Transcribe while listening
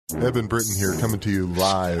Eben Britton here, coming to you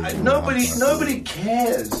live. Nobody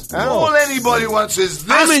cares. All anybody wants is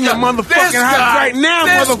this. I'm in your motherfucking house right now,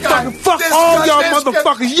 motherfucker. Fuck all y'all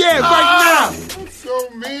motherfuckers. Yeah, right now. That's so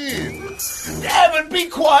mean. Evan, be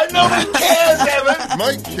quiet. Nobody cares, Evan.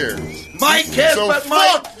 Mike cares. Mike cares, So but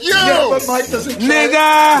Mike. fuck you. Yeah, but Mike doesn't care.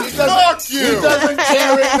 Nigga. Fuck you. He doesn't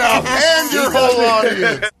care enough. And your whole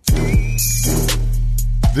audience.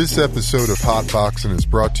 This episode of Hotboxing is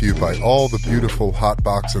brought to you by all the beautiful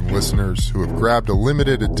Hotboxing listeners who have grabbed a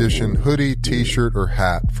limited edition hoodie, t-shirt, or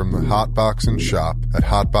hat from the Hotboxing shop at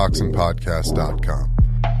hotboxingpodcast.com.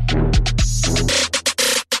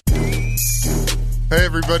 Hey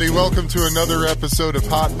everybody, welcome to another episode of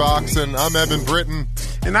Hotboxing. I'm Eben Britton.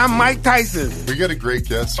 And I'm Mike Tyson. We got a great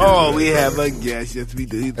guest here Oh, today. we have a guest. Yes, we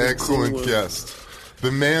do. He's a Excellent cool one. guest.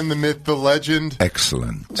 The man, the myth, the legend,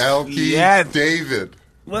 Excellent. Alki Yes. David.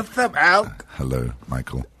 What's up, Alk? Hello,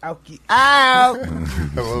 Michael. Alki. Alk.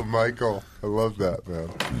 Hello, Michael. I love that, man.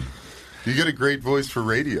 You get a great voice for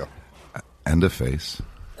radio. And a face.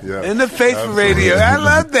 Yeah. In the face for Absolutely. radio. I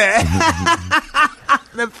love that.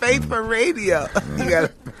 The face for radio. You got a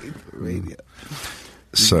face for radio.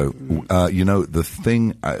 So, the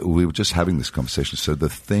thing, we were just having this conversation. So the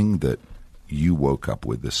thing that you woke up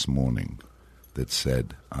with this morning that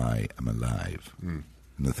said, I am alive, and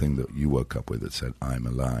the thing that you woke up with that said, I'm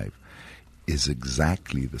alive, is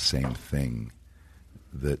exactly the same thing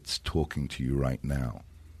that's talking to you right now.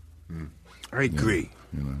 I agree.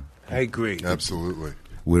 I agree. Absolutely.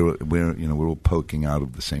 We're all poking out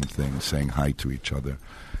of the same thing, saying hi to each other,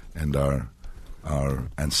 and our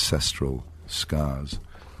ancestral scars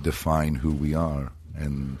define who we are,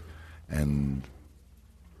 and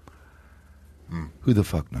who the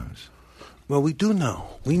fuck knows? Well, we do know.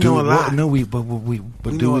 We know a lot. No, We do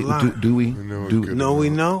know we? a lot. Do we? We know a Do good No, we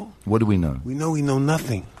amount. know. what do we know? We know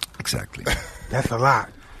nothing. Exactly. That's a lot.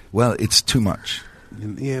 Well, it's too much.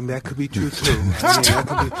 Yeah, that could be true, too. That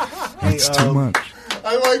could be. Hey, It's too much.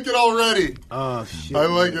 I like it already. Oh, shit. I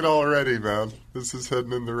like it already, man. This is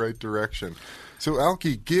heading in the right direction. So,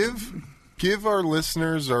 Alki, give our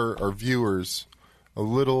listeners, our viewers, a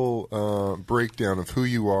little breakdown of who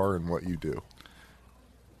you are and what you do.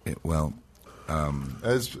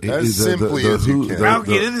 As simply as you can.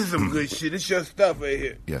 Alki, this is some good shit. This your stuff right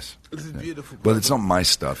here. Yes. This is beautiful. Well, it's not my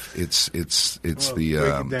stuff. It's Well,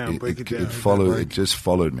 the break it down. it followed. It just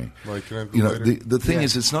followed me. Mike, can I have the lighter? The thing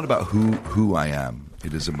is, it's not about who I am.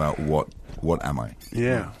 It is about what am I.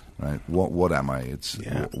 Yeah. Right. What am I? It's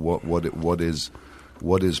Yeah. what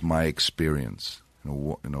is my experience?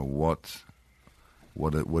 What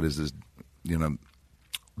is this?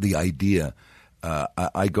 The idea.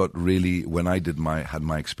 I got really when I had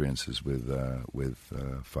my experiences with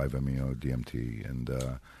 5-MeO DMT, and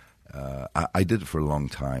I did it for a long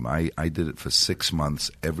time. I did it for 6 months,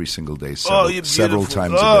 every single day, several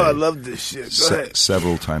times a day. Oh, I love this shit. Go ahead.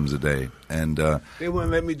 Several times a day, and They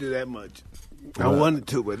wouldn't let me do that much. I wanted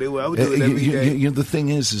to, but I would do it every day. the thing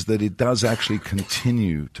is that it does actually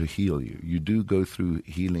continue to heal you. You do go through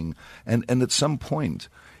healing, and at some point,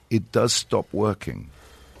 it does stop working.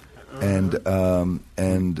 And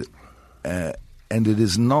it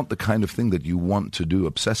is not the kind of thing that you want to do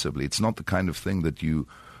obsessively. It's not the kind of thing that you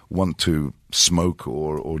want to smoke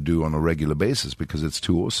or do on a regular basis because it's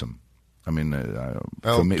too awesome. I mean,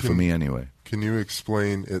 for me anyway. Can you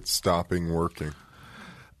explain it stopping working?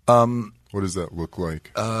 What does that look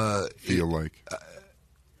like? Feel like?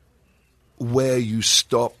 Where you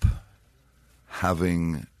stop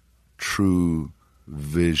having true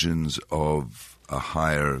visions of a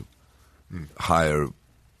higher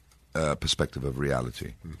perspective of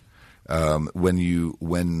reality. When you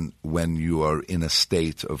are in a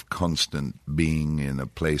state of constant being, in a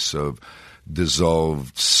place of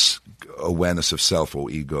dissolved awareness of self or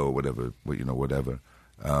ego or whatever,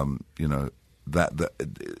 that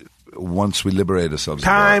once we liberate ourselves.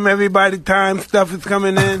 Time, everybody, time. Stuff is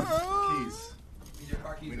coming in. Keys. Your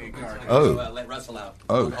car keys. We need car. Oh. Let Russell out.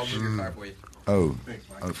 Oh. I'll move your car for you. Oh,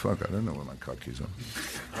 fuck! I don't know where my car keys are.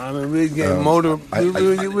 I mean, we're getting motor.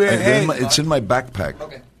 It's in my backpack,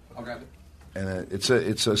 Okay, I'll grab it. and it's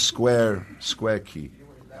a square key.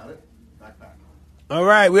 All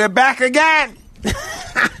right, we're back again.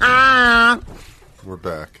 We're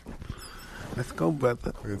back. Let's go,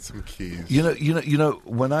 brother. We had some keys. You know.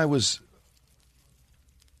 When I was,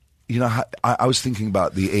 I was thinking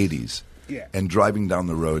about the '80s, Yeah. and driving down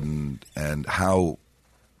the road and how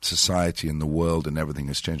society and the world and everything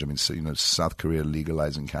has changed. I mean, South Korea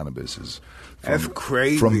legalizing cannabis is That's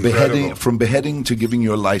crazy. from beheading to giving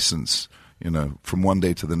you a license. From one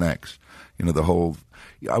day to the next. The whole.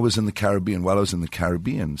 I was in the Caribbean. While I was in the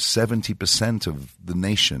Caribbean, 70% of the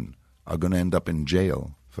nation are going to end up in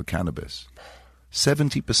jail for cannabis.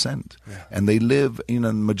 70%. Yeah. And they live, the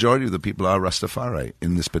majority of the people are Rastafari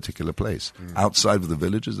in this particular place. Outside of the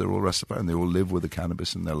villages, they're all Rastafari, and they all live with the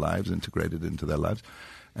cannabis in their lives, integrated into their lives.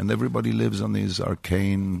 And everybody lives on these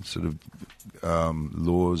arcane sort of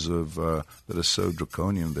laws of that are so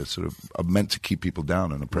draconian, that sort of are meant to keep people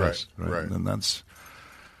down and oppress. Right. And that's...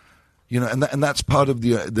 and that's part of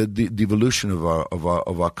the evolution of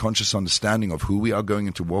our conscious understanding of who we are, going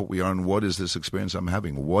into what we are, and what is this experience I'm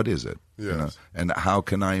having? What is it? Yes. And how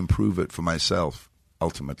can I improve it for myself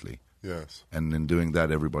ultimately? Yes. And in doing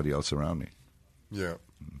that, everybody else around me. Yeah.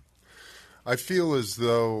 I feel as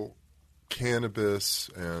though cannabis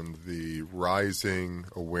and the rising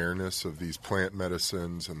awareness of these plant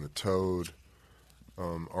medicines and the toad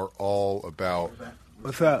are all about.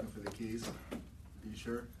 What's up? For the keys. Are you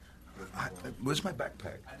sure? Where's my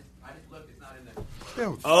backpack? I just looked. It's not in there.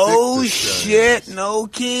 How Oh thick this shit shit! is. No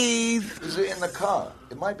keys. Is it in the car?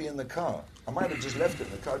 It might be in the car. I might have just left it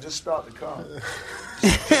in the car. Just start the car.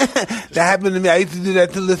 That happened to me. I used to do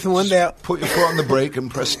that to listen one day. Put your foot on the brake and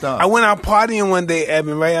press start. I went out partying one day,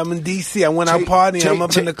 Evan, right? I'm in D.C. I went out partying. I'm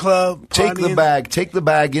up in the club. Take the partying. bag. Take the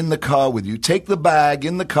bag in the car with you. Take the bag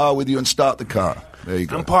in the car with you and start the car. There you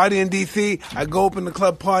go. I'm partying in D.C. I go up in the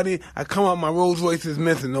club partying. I come out, my Rolls Royce is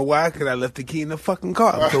missing. Know why? Because I left the key in the fucking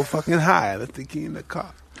car. I'm so fucking high. I left the key in the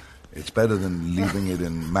car. It's better than leaving it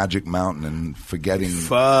in Magic Mountain and forgetting.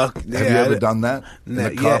 Fuck. Have you ever done that? In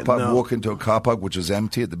a car park, no. walk into a car park which was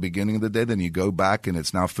empty at the beginning of the day, then you go back and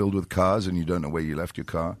it's now filled with cars and you don't know where you left your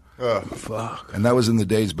car. Fuck. And that was in the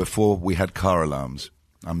days before we had car alarms.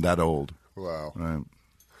 I'm that old. Wow. Right.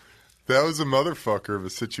 That was a motherfucker of a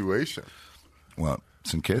situation. What?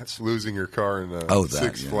 Some kids? Losing your car in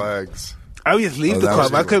Six yeah. Flags. I would just leave the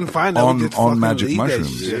club. I couldn't find it. I would just on fucking magic leave that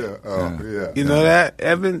mushrooms. shit. Yeah. You know that,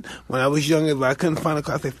 Evan? When I was younger, if I couldn't find a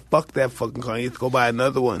car, I said, fuck that fucking car. I used to go buy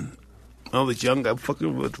another one. When I was young, I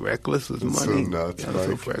fucking was reckless with money. So nuts, I was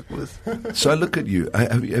so reckless. So I look at you.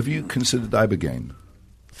 Have you considered ibogaine?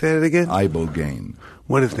 Say it again? Ibogaine.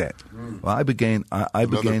 What is that? Well, ibogaine.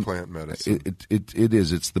 Another plant medicine. It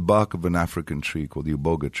is. It's the bark of an African tree called the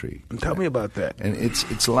iboga tree. Tell me about that. And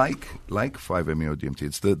it's like 5-MeO-DMT.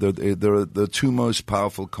 It's the two most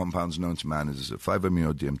powerful compounds known to man is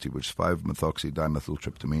 5-MeO-DMT, which is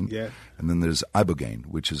 5-methoxydimethyltryptamine. Yeah. And then there's ibogaine,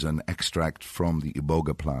 which is an extract from the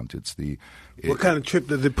iboga plant. What kind of trip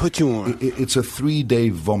does it put you on? It's a 3-day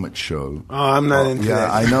vomit show. Oh, I'm not into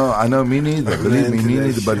that. Yeah, I know. Me neither. Believe me, me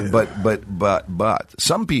neither. Shit. But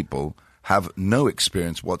some people have no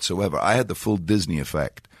experience whatsoever. I had the full Disney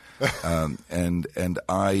effect. And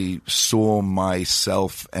I saw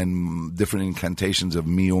myself and different incantations of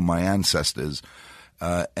me or my ancestors,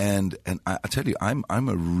 and I tell you, I'm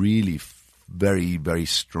a really very, very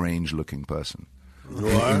strange looking person.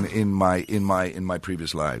 In my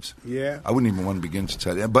previous lives. Yeah. I wouldn't even want to begin to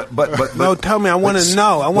tell you. But No, tell me. I want to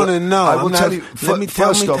know. I want to know. I will tell you. Tell me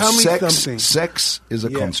something. Sex is a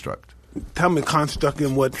construct. Tell me construct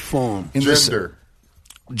in what form?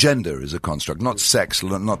 Gender is a construct, not sex,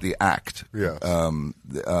 not the act. Yes.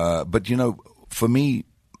 But for me,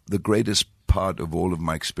 the greatest part of all of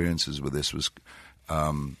my experiences with this was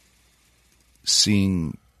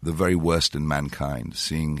seeing the very worst in mankind,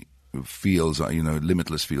 seeing fields,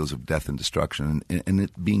 limitless fields of death and destruction, and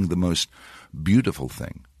it being the most beautiful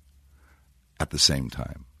thing at the same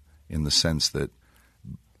time, in the sense that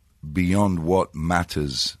beyond what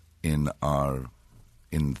matters in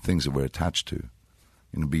things that we're attached to,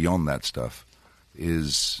 beyond that stuff,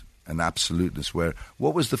 is an absoluteness. What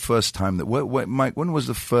was the first time that, Mike? When was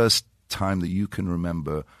the first time that you can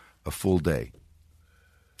remember a full day?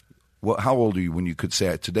 How old are you when you could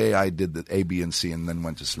say, today I did the A, B, and C and then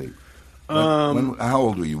went to sleep? How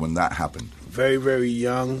old were you when that happened? Very, very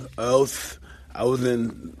young. I was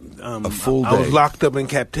in a full day. I was locked up in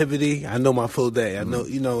captivity. I know my full day. I know,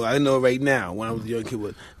 I know right now when I was a young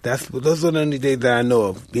kid. Those are the only days that I know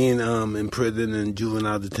of. Being in prison and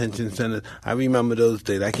juvenile detention centers, I remember those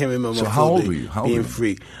days. I can't remember. So my how full old day were you? Being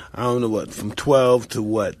free. I don't know what. From 12 to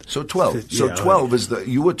what? So 12. So 12 is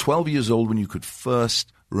you were 12 years old when you could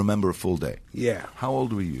first remember a full day. Yeah. How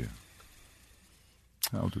old were you?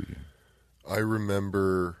 I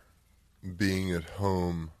remember being at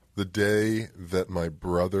home the day that my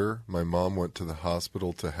mom went to the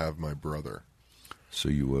hospital to have my brother. So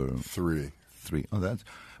you were 3. Oh, that's.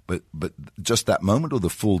 But just that moment or the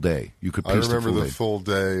full day? You could. I remember the full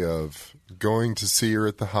day of going to see her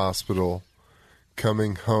at the hospital,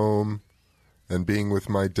 coming home, and being with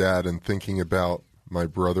my dad and thinking about my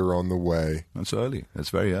brother on the way. That's early. That's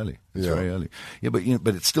very early. It's Yeah. very early. Yeah,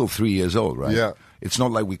 but it's still 3 years old, right? Yeah. It's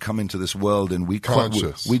not like we come into this world and we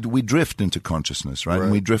Conscious. we drift into consciousness, right? Right.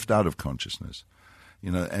 And we drift out of consciousness.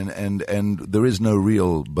 And there is no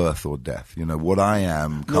real birth or death. What I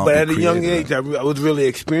am can't No, but be at a young created. age, I was really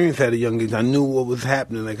experienced at a young age. I knew what was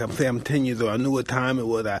happening. Like I'm 10 years old. I knew what time it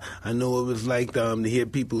was. I knew what it was like to hear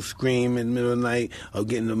people scream in the middle of the night or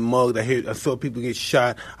getting mugged. I saw people get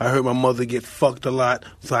shot. I heard my mother get fucked a lot.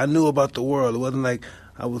 So I knew about the world. It wasn't like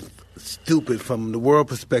I was stupid from the world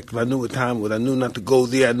perspective. I knew what time it was. I knew not to go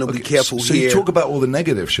there. I knew be careful So here. you talk about all the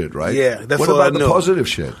negative shit, right? Yeah, that's what all about I the know. positive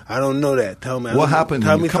shit? I don't know that. Tell me. What happened?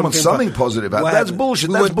 Tell me Come on, something positive happened. What That's happened?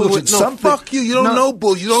 bullshit. That's bullshit. No, Something. fuck you. You don't know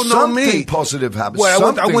bullshit. You don't know me. Something positive happened. What, I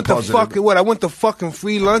Something went to positive. I went to fucking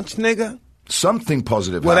free lunch, nigga. Something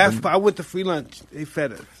positive Well, happened. I went to free lunch. They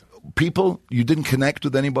fed us. People, you didn't connect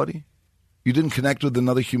with anybody? You didn't connect with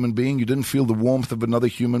another human being? You didn't feel the warmth of another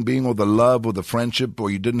human being or the love or the friendship, or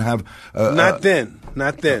you didn't have... Not then.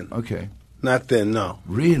 Okay. Not then, no.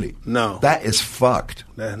 Really? No. That is fucked.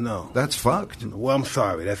 No. That's fucked. Well, I'm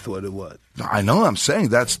sorry. That's what it was. I know. I'm saying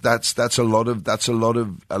that's a lot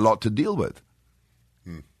to deal with.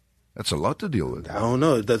 That's a lot to deal with. I don't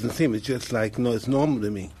know. It doesn't seem. It's just like, no, it's normal to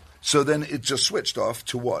me. So then it just switched off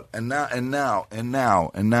to what? And now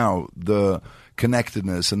the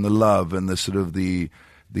connectedness and the love and the sort of the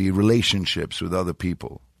relationships with other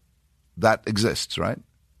people, that exists, right?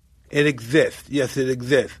 It exists. Yes, it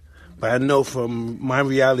exists. But I know from my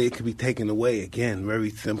reality it could be taken away again, very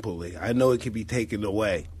simply. I know it could be taken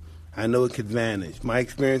away. I know it could vanish. My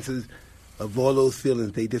experiences of all those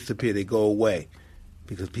feelings, they disappear, they go away.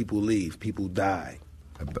 Because people leave, people die.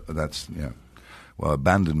 That's, yeah. Well,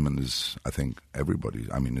 abandonment is, I think, everybody.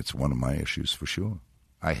 I mean, it's one of my issues for sure.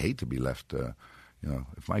 I hate to be left,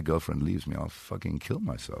 if my girlfriend leaves me, I'll fucking kill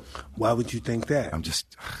myself. Why would you think that? I'm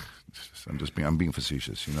being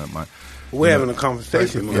facetious, We're having a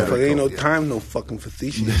conversation, Yeah, motherfucker. Ain't no yeah. time, no fucking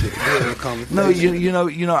facetious shit. We're having a conversation.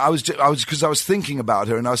 No, I was thinking about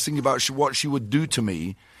her, and I was thinking about what she would do to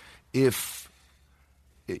me if,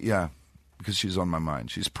 because she's on my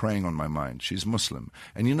mind. She's preying on my mind. She's Muslim.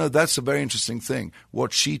 And that's a very interesting thing.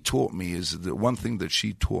 What she taught me is the one thing that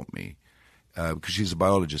she taught me, because she's a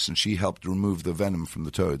biologist, and she helped remove the venom from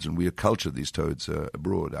the toads, and we cultured these toads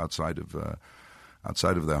abroad, outside of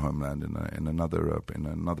their homeland, in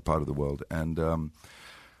another part of the world. And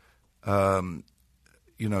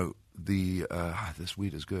this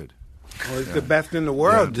weed is good. Well, it's the best in the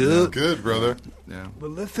world, dude. Good, brother. Yeah. But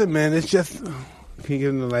listen, man, it's just... Can you give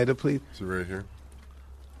him the lighter, please? Is it right here?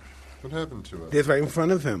 What happened to it? It's right in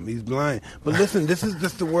front of him. He's blind. But listen, this is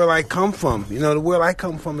just the world I come from. The world I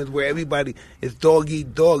come from is where everybody is dog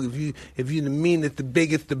eat dog. If you the meanest, the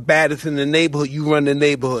biggest, the baddest in the neighborhood, you run the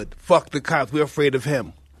neighborhood. Fuck the cops. We're afraid of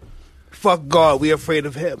him. Fuck God. We're afraid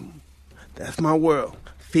of him. That's my world.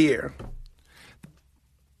 Fear.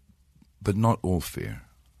 But not all fear.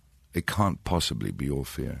 It can't possibly be all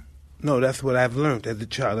fear. No, that's what I've learned as a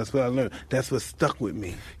child. That's what I learned. That's what stuck with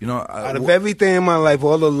me. Out of wh- everything in my life,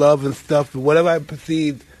 all the love and stuff, whatever I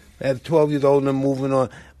perceived at 12 years old and moving on,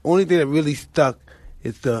 only thing that really stuck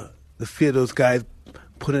is the fear those guys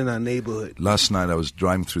put in our neighborhood. Last night I was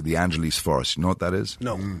driving through the Angeles Forest. You know what that is?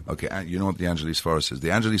 No. Okay, you know what the Angeles Forest is? The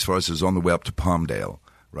Angeles Forest is on the way up to Palmdale.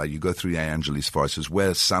 Right, you go through the Angeles Forest. It's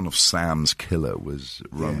where Son of Sam's killer was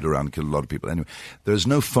roamed around and killed a lot of people. Anyway, there's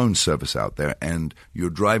no phone service out there, and you're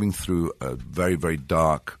driving through a very, very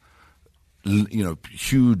dark,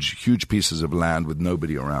 huge pieces of land with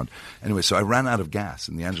nobody around. Anyway, so I ran out of gas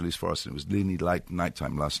in the Angeles Forest. It was nearly like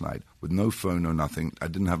nighttime last night with no phone, no nothing. I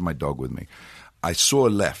didn't have my dog with me. I saw a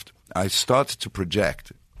left. I started to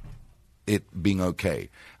project it being okay.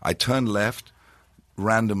 I turned left.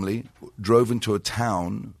 Randomly, drove into a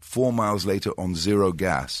town 4 miles later on zero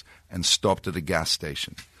gas and stopped at a gas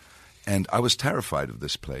station. And I was terrified of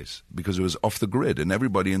this place because it was off the grid and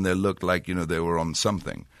everybody in there looked like, they were on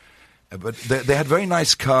something. But they had very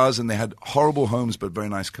nice cars and they had horrible homes but very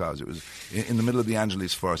nice cars. It was in the middle of the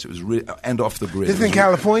Angeles Forest. It was and off the grid. This in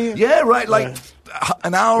California? Yeah, right. Like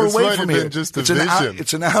an hour This away might from have here. been just a It's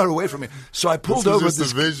vision. an hour away from here. So I pulled This over was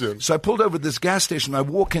just a vision. So I pulled over this gas station. I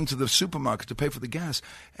walk into the supermarket to pay for the gas,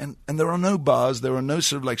 and there are no bars. There are no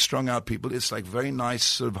sort of like strung out people. It's like very nice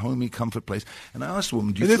sort of homey comfort place. And I asked the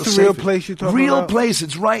woman, "Do you Is feel this safe?" a real place you're talking Real about? place.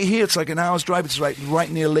 It's right here. It's like an hour's drive. It's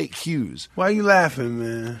right near Lake Hughes. Why are you laughing,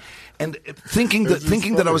 man? And thinking This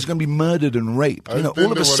is that I was funny. going to be murdered and raped. I've been all to of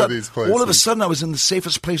one a of sudden, these places. all of a sudden, I was in the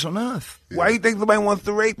safest place on earth. Why you think somebody wants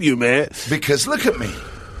to rape you, man? Because look at me.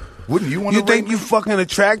 Wouldn't you want You to think rape you me? fucking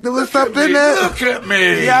attractive or Look at something? me. There? Look at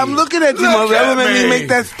me. Yeah, I'm looking at you, Look mother. at That made me me. make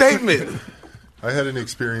that statement. I had an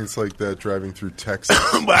experience like that driving through Texas.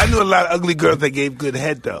 But I knew a lot of ugly girls that gave good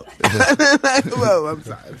head, though. Well, I'm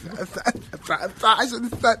sorry. I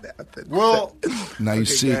shouldn't have said that. Well, Now you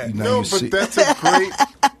see. Now no, you but see. that's a great.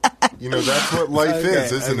 That's what life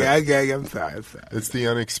is, isn't it? Okay, I'm sorry. It's the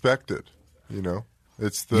unexpected.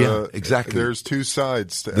 It's the exactly. There's two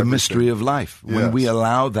sides to the mystery of life. When Yes. we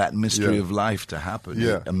allow that mystery Yeah. of life to happen,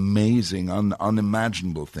 Yeah. amazing,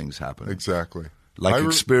 unimaginable things happen. Exactly. Like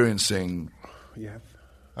experiencing. Yeah.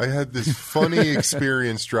 I had this funny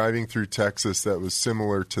experience driving through Texas that was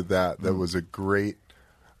similar to that. That was a great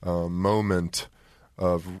moment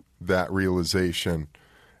of that realization.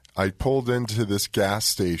 I pulled into this gas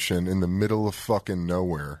station in the middle of fucking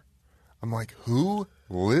nowhere. I'm like, who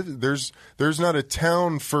lives? There's not a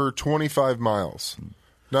town for 25 miles.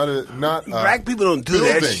 Not Black people don't do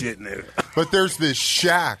building. that shit, nigga. But there's this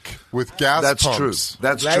shack with gas That's pumps. true.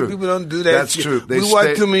 That's Black true. people don't do that That's shit. true. They We watch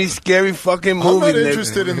stay- too many scary fucking I'm movies, not nigga.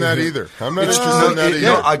 interested in that either. I'm not interested in that either.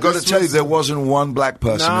 No, I got to This tell you, was- there wasn't one black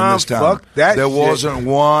person Nah, in this town. fuck that there shit. wasn't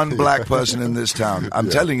one black person in this town. I'm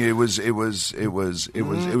telling you, that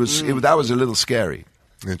was a little scary.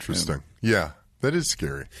 Interesting. Yeah, that is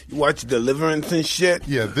scary. You watch Deliverance and shit.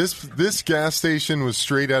 Yeah, this gas station was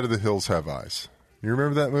straight out of The Hills Have Eyes. You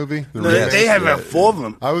remember that movie? The No, remake? they have four of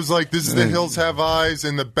them. I was like, this is The Hills Have Eyes.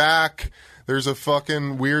 In the back, there's a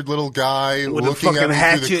fucking weird little guy With a looking at fucking me through the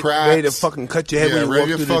hatchet, cracks. ready to fucking cut your head when you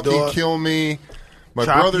ready walk to through the fucking door. kill me. My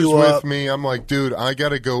Chop brother's you with up. me. I'm like, dude, I got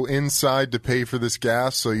to go inside to pay for this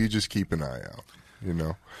gas, so you just keep an eye out,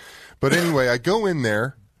 But anyway, I go in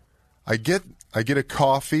there. I get a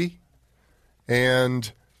coffee,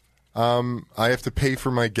 and I have to pay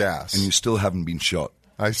for my gas. And you still haven't been shot.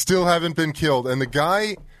 I still haven't been killed. And the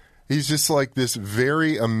guy, he's just like this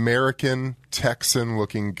very American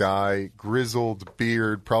Texan-looking guy, grizzled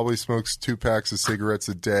beard, probably smokes 2 packs of cigarettes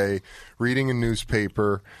a day, reading a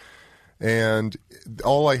newspaper, and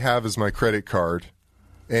all I have is my credit card.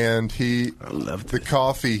 And the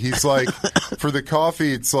coffee, he's like, for the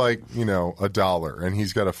coffee, it's like, $1, and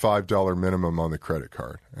he's got a $5 minimum on the credit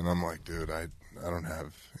card. And I'm like, dude, I don't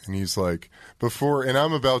have. And he's like, and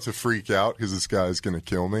I'm about to freak out because this guy's going to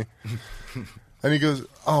kill me. And he goes,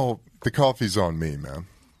 oh, the coffee's on me, man.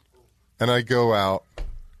 And I go out,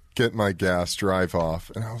 get my gas, drive off.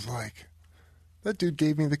 And I was like, that dude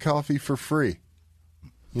gave me the coffee for free.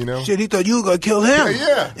 Shit, he thought you were going to kill him.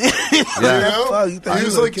 Yeah. Fuck, you thought He you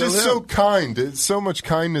was were like gonna just kill so him. kind. It's so much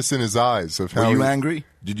kindness in his eyes of how Were you he- angry?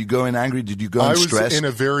 Did you go in angry? Did you go in I was stressed? in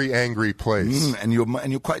a very angry place. And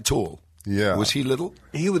you're quite tall. Yeah. Was he little?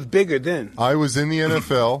 He was bigger then. I was in the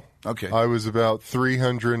NFL. Okay. I was about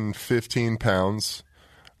 315 pounds.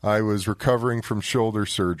 I was recovering from shoulder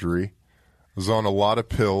surgery. I was on a lot of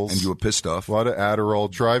pills. And you were pissed off. A lot of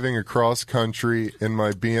Adderall, driving across country in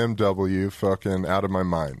my BMW, fucking out of my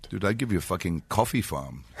mind. Dude, I'd give you a fucking coffee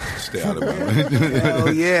farm. Stay out of it.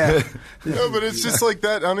 Hell yeah. No, but it's just like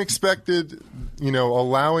that unexpected,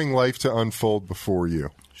 allowing life to unfold before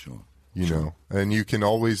you. Sure. And you can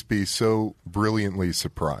always be so brilliantly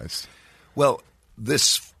surprised. Well,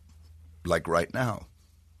 this, like right now,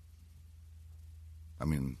 I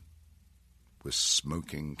mean, we're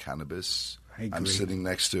smoking cannabis. I agree. I'm sitting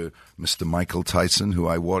next to Mr. Michael Tyson, who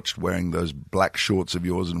I watched wearing those black shorts of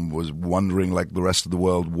yours and was wondering, like the rest of the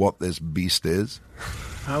world, what this beast is.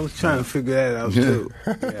 I was trying to figure that out, too.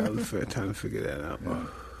 Yeah, I was trying to figure that out.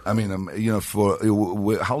 I mean,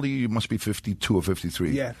 how old are you? You must be 52 or 53.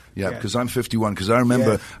 Yeah. Yeah, because I'm 51. Because I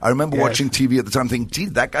remember Yes. watching TV at the time thinking, gee,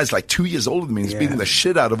 that guy's like 2 years older than me. He's beating the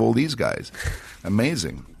shit out of all these guys.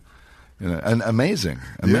 Amazing. And amazing.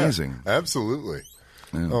 Yeah, absolutely.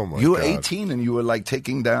 Yeah. Oh, my God. You were 18 and you were like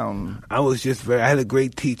taking down I was just I had a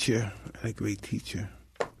great teacher.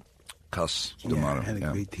 Cuss Yeah, tomorrow. I had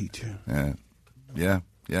a great teacher. Yeah.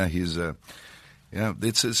 He's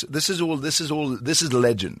This is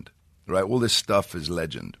legend, right? All this stuff is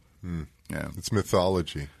legend. Yeah, It's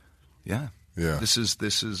mythology. yeah. Yeah. This is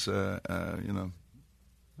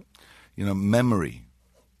memory.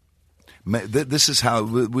 This is how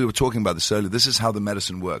we were talking about this earlier. This is how the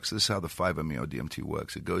medicine works. This is how the 5-MeO-DMT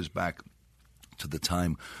works. It goes back to the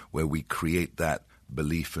time where we create that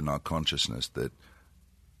belief in our consciousness that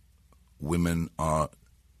women are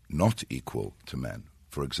not equal to men,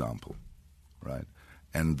 for example, right?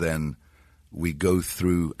 And then we go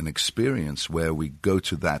through an experience where we go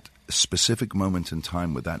to that specific moment in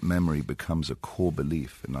time where that memory becomes a core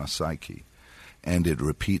belief in our psyche. And it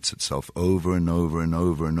repeats itself over and over and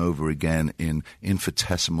over and over again in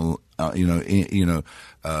infinitesimal,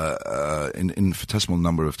 infinitesimal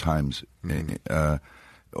number of times, and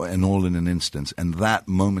all in an instance. And that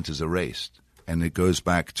moment is erased. and it goes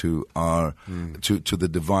back to our to the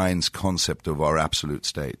divine's concept of our absolute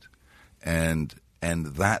state, and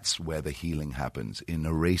that's where the healing happens, in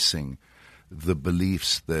erasing the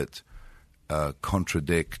beliefs that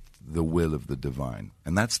contradict the will of the divine,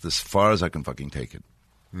 and that's as far as I can fucking take it.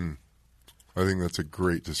 I think that's a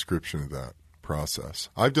great description of that process.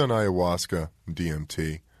 I've done ayahuasca,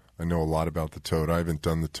 DMT. I know a lot about the toad. I haven't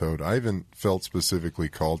done the toad. I haven't felt specifically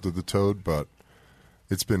called to the toad, but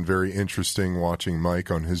it's been very interesting watching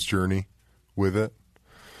Mike on his journey with it.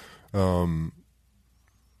 And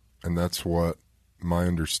that's what my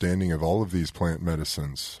understanding of all of these plant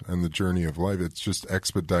medicines and the journey of life, it just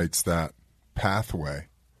expedites that pathway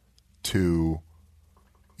to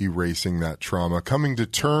erasing that trauma, coming to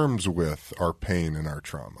terms with our pain and our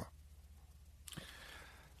trauma.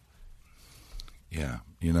 Yeah,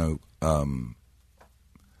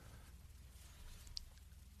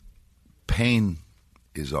 pain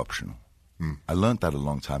is optional. I learned that a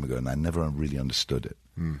long time ago, and I never really understood it.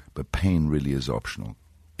 But pain really is optional.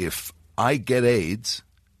 If I get AIDS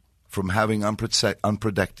from having unprotected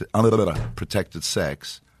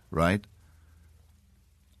sex, right,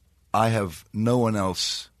 I have no one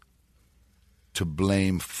else to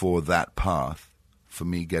blame for that path, for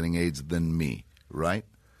me getting AIDS, than me, right?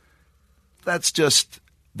 That's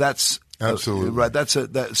absolutely right. That's an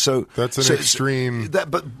extreme.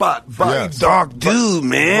 But yes. Dark dude,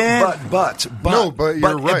 man. But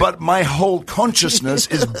you're right. But my whole consciousness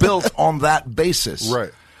is built on that basis.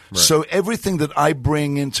 Right. So everything that I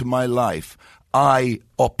bring into my life, I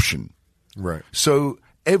option. Right. So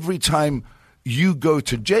every time you go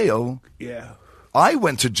to jail, Yeah. I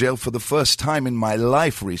went to jail for the first time in my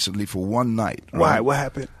life recently for one night. Why? Right? What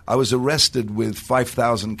happened? I was arrested with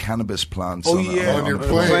 5,000 cannabis plants. Oh, on your the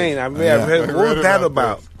plane. I read, what was that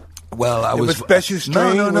about? Well, I It was was special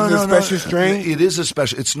strain? No, Was it a special strain? It is a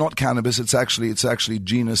special. It's not cannabis. It's actually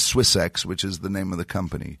genus Swissex, which is the name of the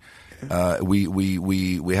company.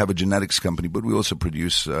 We have a genetics company, but we also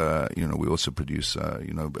produce illegal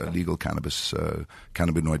cannabis,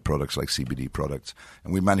 cannabinoid products like CBD products,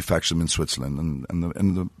 and we manufacture them in Switzerland.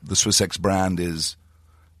 And the Swissex brand is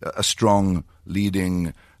a strong,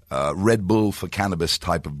 leading Red Bull for cannabis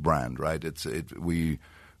type of brand, right?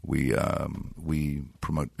 We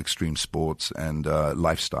promote extreme sports and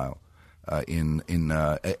lifestyle in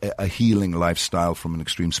a healing lifestyle from an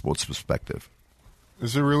extreme sports perspective.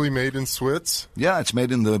 Is it really made in Swiss? Yeah, it's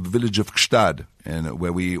made in the village of Gstad, and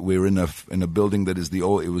where we're in a building that is the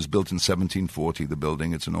old. It was built in 1740. The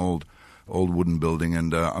building, it's an old wooden building,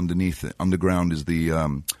 and underground is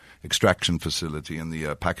the extraction facility and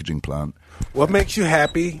the packaging plant. What makes you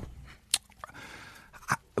happy?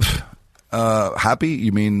 Happy?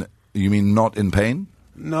 You mean not in pain?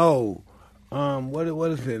 No. What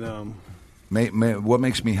is it? What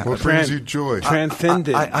makes me happy? What brings you joy?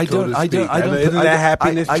 Transcendent. I don't. Isn't that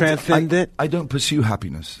happiness transcendent? I don't pursue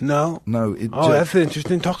happiness. No. That's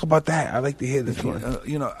interesting. Talk about that. I like to hear this one.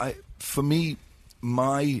 For me,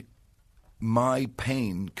 my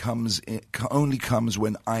pain only comes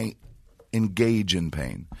when I engage in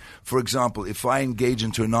pain. For example, if I engage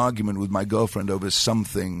into an argument with my girlfriend over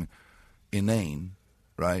something inane,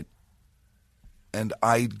 right? And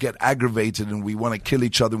I get aggravated, and we want to kill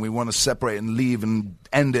each other, and we want to separate and leave and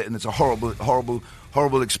end it, and it's a horrible, horrible,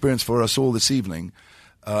 horrible experience for us all this evening.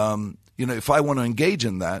 If I want to engage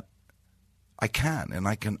in that, I can, and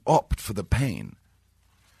I can opt for the pain.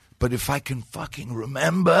 But if I can fucking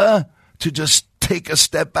remember to just take a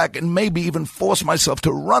step back and maybe even force myself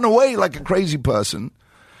to run away like a crazy person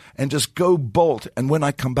and just go bolt, and when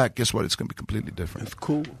I come back, guess what? It's going to be completely different. It's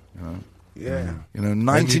cool. Yeah.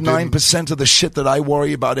 99% of the shit that I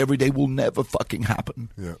worry about every day will never fucking happen.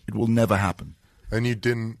 Yeah. It will never happen. And you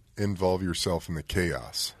didn't involve yourself in the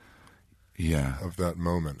chaos of that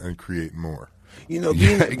moment and create more.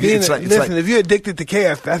 If you're addicted to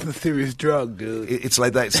chaos, that's a serious drug, dude. It's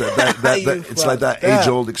like that. So it's like that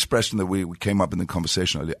age-old expression that we came up in the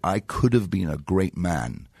conversation earlier. I could have been a great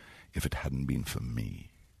man if it hadn't been for me.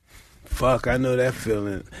 Fuck, I know that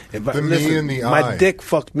feeling. Me in the my eye. dick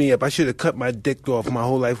fucked me up. I should have cut my dick off. My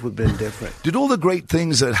whole life would have been different. Did all the great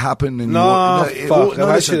things that happened in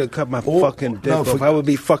I should have cut my fucking dick off. I would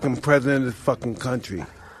be fucking president of the fucking country.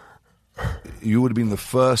 You would have been the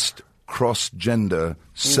first cross-gender,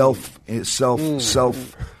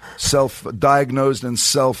 self-diagnosed and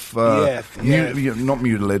not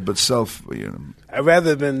mutilated, but I'd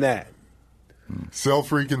rather than that.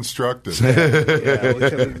 Self-reconstructed.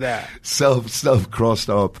 Whichever was that. Self-crossed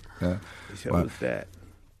up. Yeah. Whichever was that.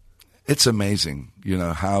 It's amazing,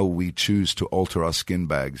 how we choose to alter our skin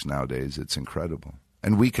bags nowadays. It's incredible.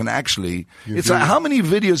 And we can actually, You it's do. like, how many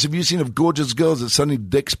videos have you seen of gorgeous girls that suddenly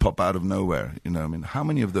dicks pop out of nowhere? You know, I mean, how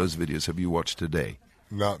many of those videos have you watched today?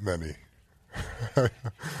 Not many.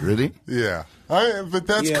 Really? Yeah, but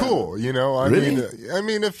that's Yeah. cool. You know, I Really?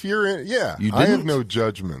 mean, if you're in, yeah, You I have didn't? no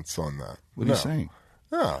judgments on that. What are you saying?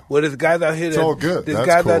 No. Well, there's guys out here It's that all good. there's That's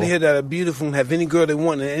guys out cool. here that are beautiful and have any girl they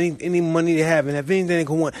want and any money they have and have anything they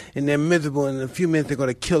can want, and they're miserable. And in a few minutes they're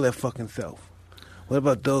gonna kill their fucking self. What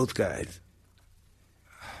about those guys?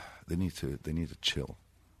 They need to chill.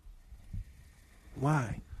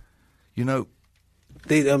 Why? You know,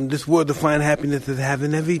 This world defines happiness as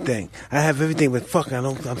having everything. I have everything, but fuck,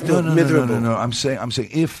 I'm still no, miserable. No. I'm saying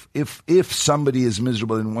if somebody is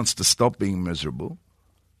miserable and wants to stop being miserable,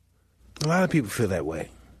 A lot of people feel that way.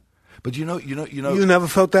 but you know. You never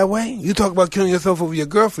felt that way? You talk about killing yourself over your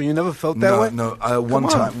girlfriend. You never felt that way? No. Come on,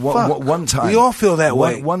 fuck. One time. We all feel that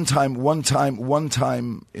way. One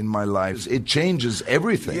time in my life, it changes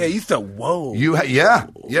everything. Yeah, you thought, whoa. You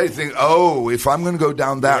think, oh, if I'm going to go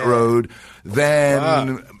down that road,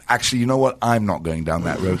 then actually, you know what? I'm not going down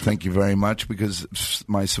that road. Thank you very much, because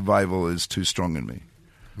my survival is too strong in me.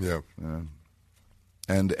 Yeah.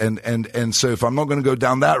 And so if I'm not going to go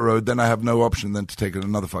down that road, then I have no option than to take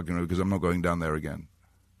another fucking road, because I'm not going down there again.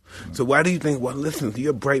 So why do you think? Well, listen,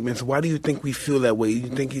 you're a bright man. So why do you think we feel that way? You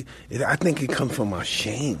think? I think it comes from our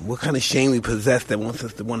shame. What kind of shame we possess that wants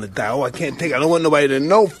us to want to die? Oh, I can't take. I don't want nobody to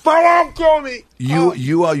know. Fuck off, kill me.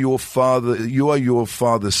 You are your father. You are your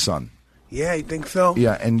father's son. Yeah, you think so?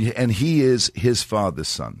 Yeah, and he is his father's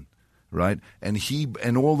son, right?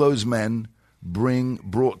 And all those men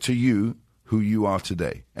brought to you who you are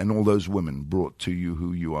today, and all those women brought to you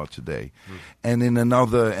who you are today. And in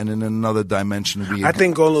another dimension, I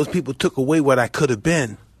think all those people took away what I could have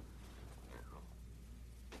been.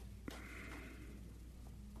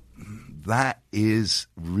 That is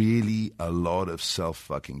really a lot of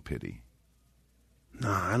self-fucking pity. No,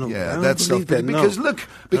 I don't. Yeah, I don't that's believe that. because no. look, I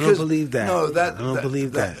because don't believe that. No, I don't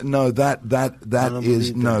believe that. No, that don't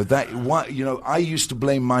is believe no that. that. What you know, I used to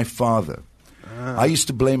blame my father. I used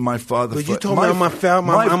to blame my father. But for you told me I'm my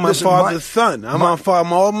father's son. I'm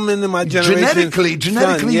all men in my generation.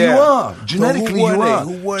 Genetically, yeah. you are. So Genetically, who were you they? are.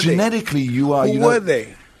 Who were they? Genetically, you are. Who were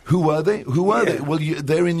they? Who were they? Who were Yeah. they? Well,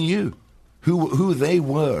 they're in you. Who they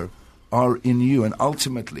were are in you, and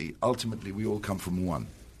ultimately, we all come from one.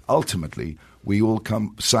 Ultimately, we all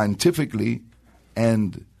come scientifically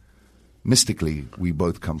and mystically. We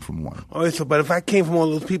both come from one. All right, so but if I came from all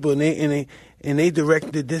those people and they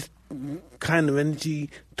directed this kind of energy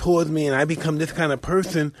towards me, and I become this kind of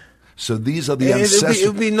person, So these are the ancestors. it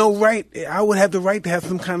would be no right. I would have the right to have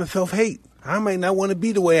some kind of self-hate. I might not want to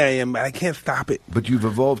be the way I am, but I can't stop it. But you've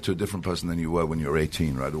evolved to a different person than you were when you were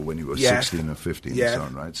 18, right? Or when you were Yes. 16 or 15 Yes. and so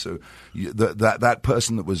on, right? So that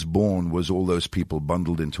person that was born was all those people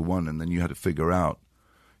bundled into one, and then you had to figure out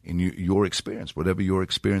in your experience, whatever your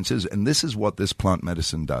experience is. And this is what this plant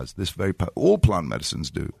medicine does. All plant medicines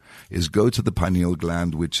do, is go to the pineal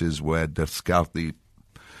gland, which is where Descartes, the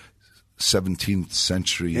 17th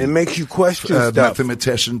century It makes you question stuff.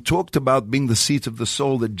 mathematician, talked about being the seat of the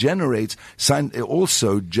soul that it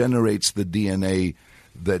also generates the DNA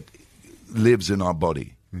that lives in our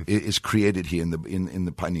body. It is created here in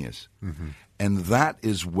the pineals. And that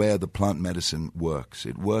is where the plant medicine works.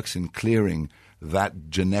 It works in clearing that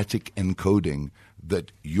genetic encoding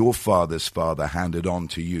that your father's father handed on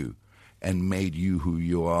to you and made you who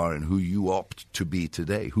you are and who you opt to be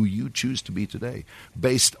today, who you choose to be today,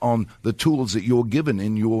 based on the tools that you're given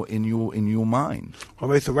in your mind. All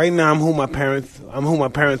right, so right now I'm who my parents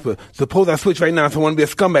were. Suppose I switch right now, so I want to be a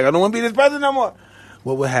scumbag. I don't want to be this person no more.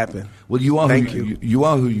 What would happen? Well, you are Thank who you. you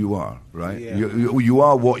are who you are, right? Yeah. You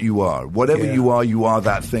are what you are. Whatever Yeah. you are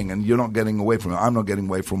that thing, and you're not getting away from it. I'm not getting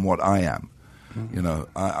away from what I am. You know,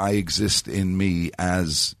 I exist in me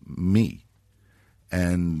as me.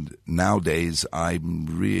 And nowadays, I'm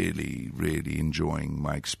really, really enjoying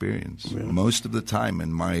my experience. Yeah. Most of the time,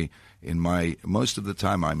 most of the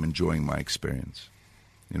time, I'm enjoying my experience.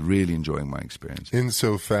 And really enjoying my experience. In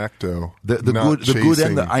so facto, The not good and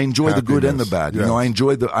chasing I enjoy the good and the happiness. bad. You Yes. know, I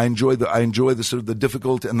enjoy the sort of the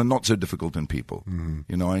difficult and the not so difficult in people.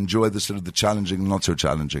 You know, I enjoy the sort of the challenging and not so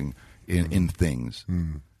challenging in things.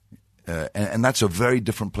 And that's a very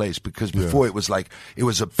different place, because before it was like, it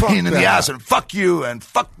was a pain in the that. ass and fuck you and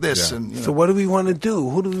fuck this. Yeah. And, you know, So what do we want to do?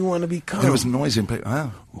 Who do we want to become? it was noisy and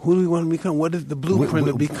wow. Who do we want to become? What is the blueprint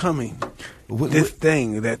of becoming this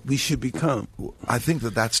thing that we should become? I think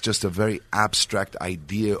that's just a very abstract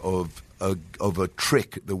idea of a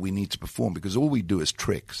trick that we need to perform, because all we do is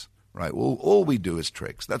tricks, right? All we do is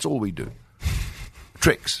tricks. That's all we do.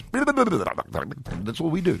 Tricks. That's all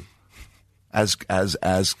we do. as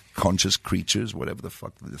conscious creatures, whatever the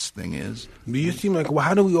fuck this thing is. But you seem like, well,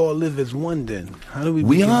 how do we all live as one then? How do we?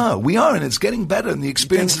 We are, and it's getting better, and the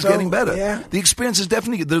experience is getting better. Yeah. The experience is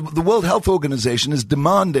definitely, the World Health Organization is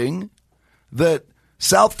demanding that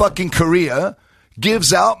South fucking Korea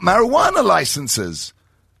gives out marijuana licenses.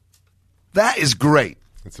 That is great.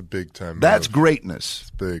 It's a big time. That's move. greatness.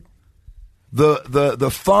 It's big.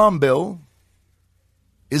 The Farm Bill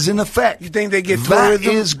is in effect. You think they get tourism?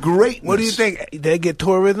 That is greatness. What do you think? They get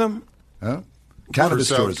tourism? Huh? Cannabis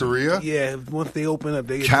For South tourism. Korea? Yeah, once they open up,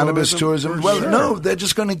 they get Cannabis tourism. For Well, sure. no, they're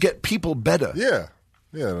just going to get people better. Yeah.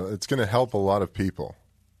 Yeah, it's going to help a lot of people.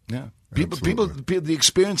 Yeah. Absolutely. People, the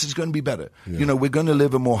experience is going to be better. Yeah. You know, we're going to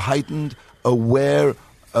live a more heightened, aware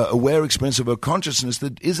experience of a consciousness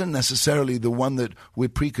that isn't necessarily the one that we're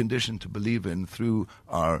preconditioned to believe in through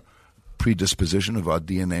our predisposition of our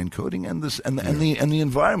DNA encoding and the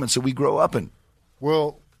environments that we grow up in.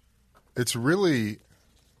 Well, it's really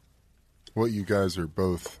what you guys are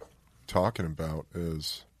both talking about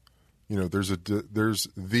is, you know, there's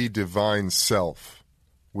the divine self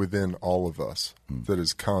within all of us that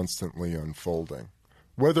is constantly unfolding,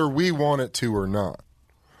 whether we want it to or not.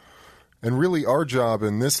 And really our job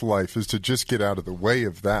in this life is to just get out of the way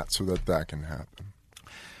of that so that can happen.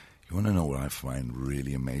 You want to know what I find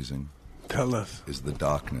really amazing? Tell us. Is the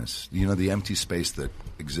darkness. You know, the empty space that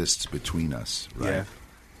exists between us, right? Yeah.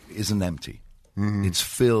 Isn't empty. Mm-hmm. It's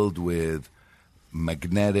filled with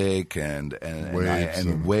magnetic and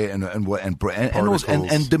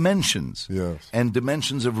dimensions, yes, and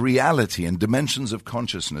dimensions of reality and dimensions of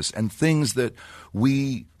consciousness and things that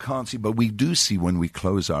we can't see, but we do see when we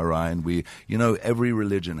close our eye. And we, you know, every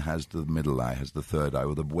religion has the middle eye, has the third eye,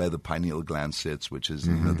 or where the pineal gland sits, which is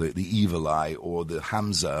you know, the evil eye, or the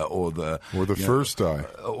Hamza, or the first eye,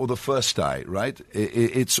 or the first eye, right?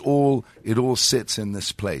 It all sits in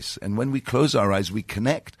this place, and when we close our eyes, we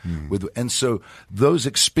connect with, and so those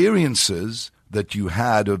experiences that you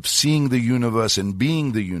had of seeing the universe and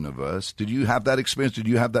being the universe, did you have that experience? Did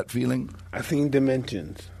you have that feeling? I seen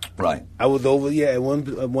dimensions. Right. I was over,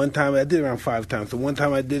 one time, I did it around 5 times. So one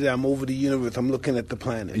time I did it, I'm over the universe, I'm looking at the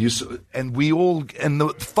planet. And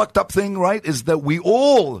the fucked up thing, right, is that we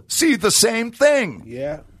all see the same thing.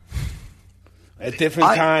 Yeah. At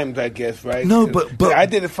different times, I guess, right? No, but I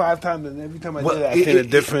did it 5 times, and every time I did it, I seen a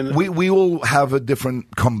different. We all have a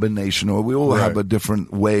different combination, or we all have a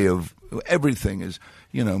different way of. Everything is,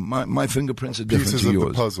 you know, my fingerprints are different Pieces to of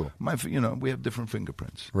yours. the puzzle. We have different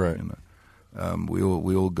fingerprints, right? You know, we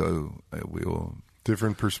all go,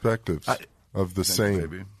 different perspectives of the same. You,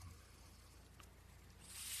 baby.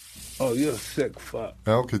 Oh, you're a sick fuck.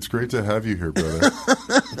 Alki, it's great to have you here, brother.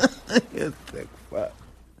 You're a sick fuck.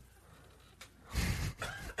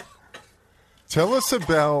 Tell us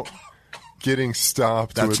about getting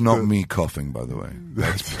stopped. That's not me coughing, by the way.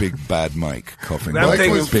 That's Big Bad Mike coughing. Mike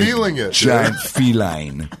was feeling it. Giant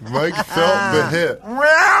feline. Mike felt the hit.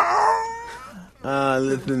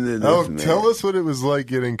 Listen to this, man. Tell us what it was like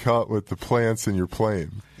getting caught with the plants in your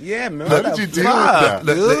plane. Yeah, man. How did you deal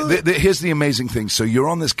with that? Here's the amazing thing. So you're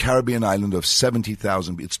on this Caribbean island of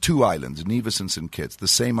 70,000. It's 2 islands, Nevis and St. Kitts. The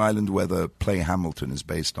same island where the play Hamilton is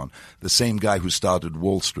based on. The same guy who started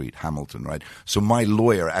Wall Street, Hamilton, right? So my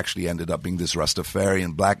lawyer actually ended up being this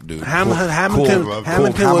Rastafarian black dude. Hamilton was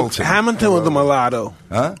a mulatto.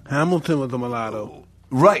 Huh? Hamilton was a mulatto.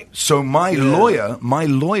 Right. So my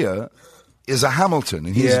lawyer is a Hamilton,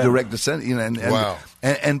 and he's a direct descendant. You know, wow.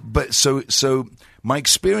 But so my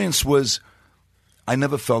experience was, I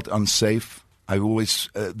never felt unsafe. I always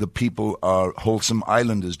the people are wholesome.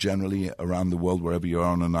 Islanders generally around the world, wherever you are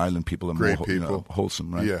on an island, people are great more people.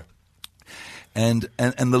 Wholesome, right? Yeah. And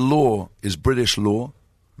the law is British law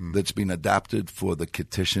that's been adapted for the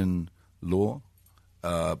Kittitian law,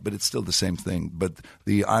 but it's still the same thing. But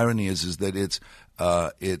the irony is that it's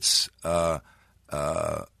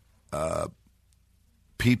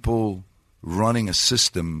people running a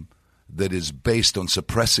system that is based on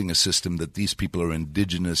suppressing a system that these people are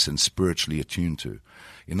indigenous and spiritually attuned to.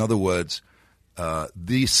 In other words,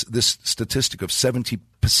 this statistic of 70%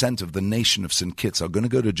 of the nation of St. Kitts are going to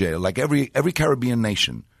go to jail. Like every Caribbean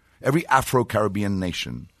nation, every Afro-Caribbean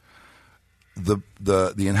nation, the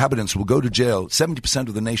inhabitants will go to jail. 70%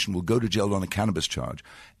 of the nation will go to jail on a cannabis charge,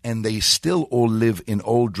 and they still all live in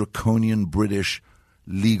old draconian British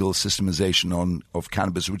legal systemization of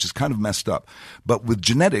cannabis, which is kind of messed up. But with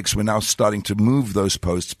genetics, we're now starting to move those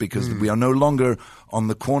posts because we are no longer on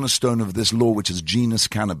the cornerstone of this law, which is genus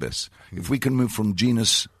cannabis. If we can move from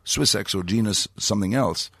genus Swissex or genus something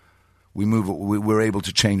else, we're able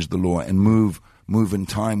to change the law and move move in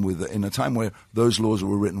a time where those laws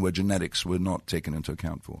were written where genetics were not taken into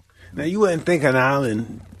account for. Now, you wouldn't think an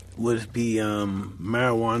island would be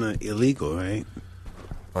marijuana illegal, right?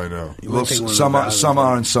 I know. Well, some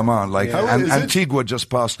are and some aren't. Like Antigua just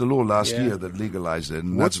passed a law last year that legalized it.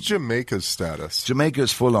 And what's Jamaica's status?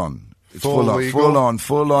 Jamaica's full on. It's full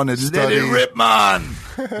on. It's let it rip, man.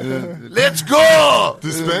 Let's go.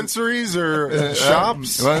 Dispensaries or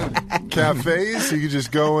shops, cafes. You can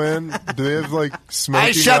just go in. Do they have like smoking?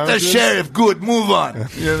 I shot the sheriff. Good, move on.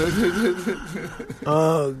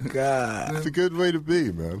 Oh God, it's a good way to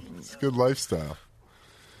be, man. It's a good lifestyle.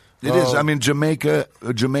 It is. I mean, Jamaica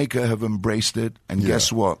have embraced it, and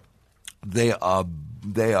guess what? They are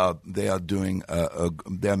doing.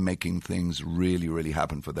 They're making things really, really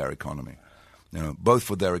happen for their economy. You know, both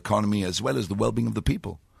for their economy as well as the well-being of the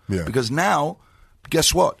people. Yeah. Because now,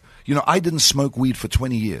 guess what? You know, I didn't smoke weed for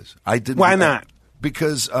 20 years. I didn't. Why not?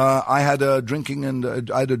 Because I had a drinking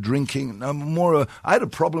and I had a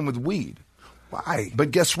problem with weed. Why?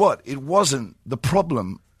 But guess what? It wasn't the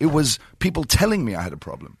problem. It was people telling me I had a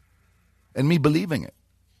problem, and me believing it.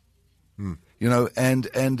 You know,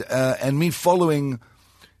 and me following,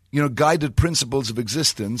 you know, guided principles of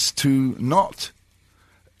existence to not.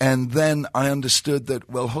 And then I understood that,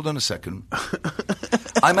 well, hold on a second.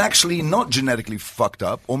 I'm actually not genetically fucked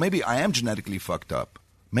up, or maybe I am genetically fucked up.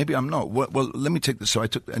 Maybe I'm not. Well, let me take this. So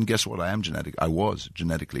and guess what? I'm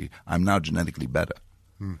now genetically better.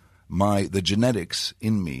 The genetics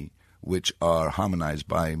in me, which are harmonized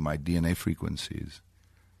by my DNA frequencies,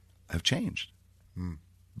 have changed.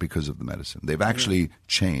 Because of the medicine. They've actually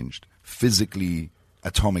changed, physically,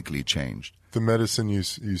 atomically changed. The medicine you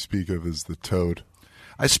speak of is the toad.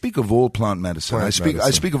 I speak of all plant medicine. I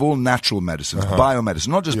speak of all natural medicines, biomedicine,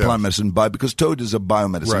 not just plant medicine, because toad is a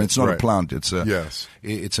biomedicine. Right, it's not a plant. It's a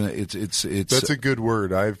That's a good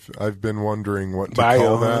word. I've been wondering what to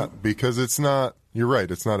call that because it's not. You're right.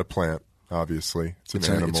 It's not a plant. Obviously, it's an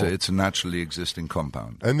animal. It's a naturally existing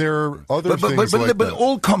compound. And there are other things like that. But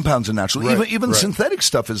all compounds are natural. Right, even synthetic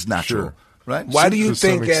stuff is natural. Sure. Right? Why do you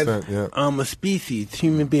think, as a species,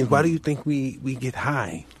 human beings, why do you think we get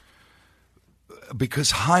high?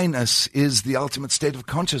 Because highness is the ultimate state of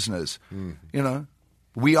consciousness. You know,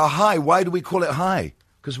 we are high. Why do we call it high?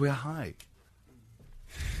 Because we are high.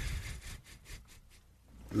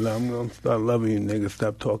 I'm going to start loving you, nigga.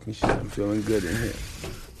 Stop talking shit. I'm feeling good in here.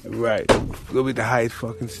 Right. We'll be the highest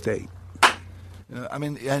fucking state. I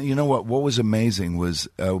mean, and you know what? What was amazing was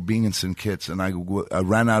being in St. Kitts, and I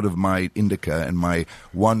ran out of my indica and my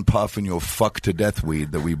one puff and your fuck to death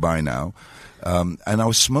weed that we buy now. And I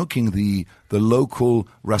was smoking the local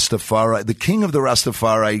Rastafari. The king of the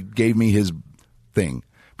Rastafari gave me his thing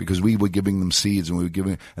because we were giving them seeds, and we were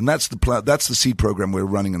giving, and that's the seed program we're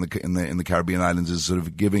running in the Caribbean islands, is sort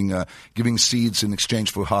of giving seeds in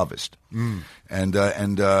exchange for harvest, and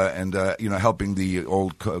you know, helping the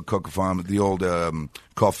old cocoa farm, the old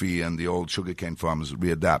coffee and the old sugarcane farmers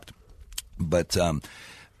readapt. But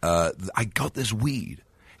I got this weed.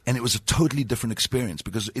 And it was a totally different experience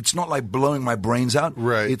because it's not like blowing my brains out.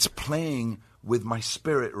 Right. It's playing with my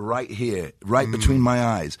spirit right here, right between my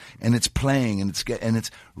eyes. And it's playing, and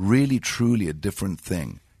it's really, truly a different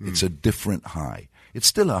thing. It's a different high. It's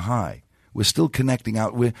still a high. We're still connecting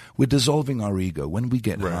out. We're dissolving our ego. When we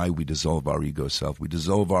get high, we dissolve our ego self. We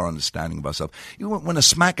dissolve our understanding of ourselves. You know, when a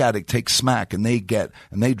smack addict takes smack and they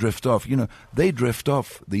drift off, you know, they drift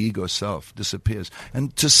off, the ego self disappears.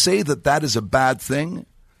 And to say that is a bad thing,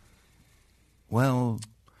 well,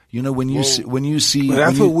 you know, when you see, well,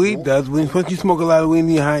 that's what weed does. Once you smoke a lot of weed,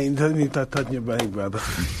 you're high, and you start touching your body, brother.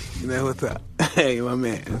 You know what's up? Hey, my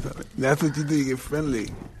man. That's what you do. You get friendly.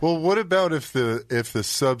 Well, what about if the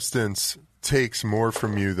substance takes more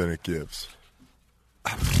from you than it gives?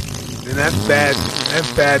 And that's bad.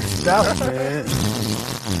 That's bad stuff, man.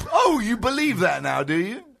 Oh, you believe that now, do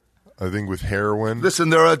you? I think with heroin. Listen,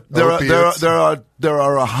 there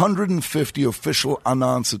are 150 official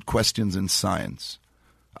unanswered questions in science.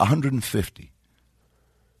 150.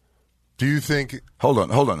 Do you think? Hold on.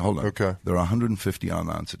 Okay. There are 150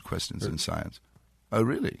 unanswered questions in science. Oh,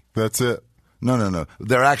 really? That's it. No.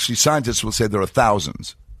 There are actually, scientists will say there are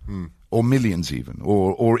thousands, or millions even,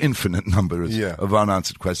 or infinite numbers of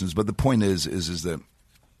unanswered questions. But the point is that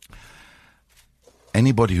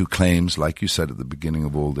anybody who claims, like you said at the beginning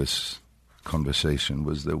of all this conversation,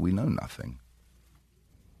 was that we know nothing.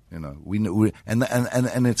 You know, we know, and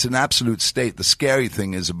it's an absolute state. The scary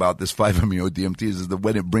thing is about this 5-MeO-DMT is that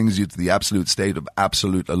when it brings you to the absolute state of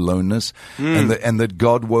absolute aloneness, and that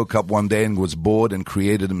God woke up one day and was bored and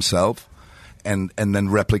created himself, and then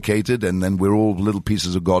replicated, and then we're all little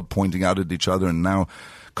pieces of God pointing out at each other, and now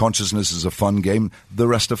consciousness is a fun game. The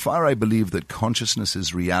Rastafari believe that consciousness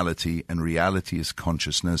is reality and reality is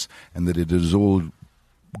consciousness, and that it is all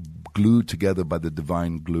glued together by the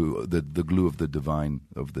divine glue, the glue of the divine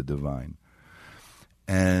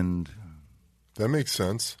And that makes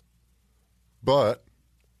sense. But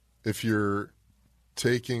if you're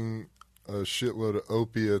taking a shitload of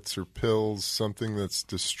opiates or pills, something that's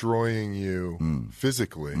destroying you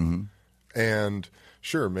physically, and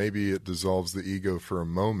sure, maybe it dissolves the ego for a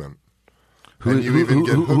moment. Who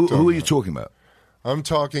are you talking about? I'm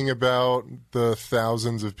talking about the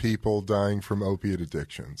thousands of people dying from opiate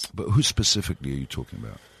addictions. But who specifically are you talking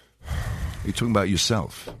about? Are you talking about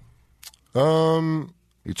yourself?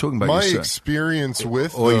 You're talking about my yourself. Experience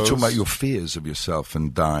with or those, are you talking about your fears of yourself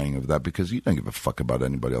and dying of that? Because you don't give a fuck about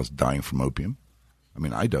anybody else dying from opium. I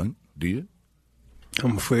mean, I don't. Do you?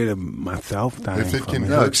 I'm afraid of myself dying If it from can it.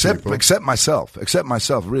 hurt No, except people. myself. Except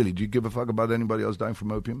myself, really. Do you give a fuck about anybody else dying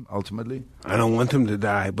from opium, ultimately? I don't want them to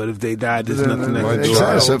die, but if they die, there's nothing I my can do.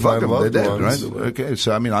 child, Exactly. So my fuck them. They're loved dead, ones. right? Okay,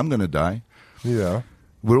 so I mean, I'm going to die. Yeah.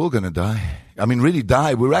 We're all going to die. I mean, really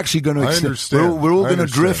die. We're actually going to. I understand. We're all I going to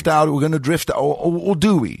understand. drift out. We're going to drift out. Or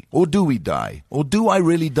do we? Or do we die? Or do I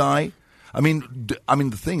really die? I mean,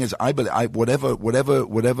 the thing is, I believe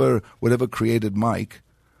whatever created Mike,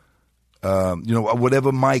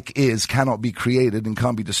 whatever Mike is cannot be created and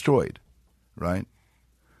can't be destroyed, right?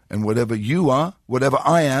 And whatever you are, whatever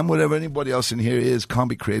I am, whatever anybody else in here is, can't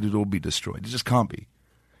be created or be destroyed. It just can't be.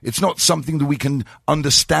 It's not something that we can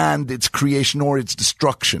understand its creation or its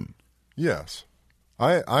destruction. Yes.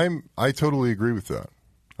 I totally agree with that.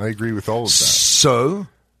 I agree with all of that. So,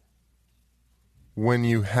 When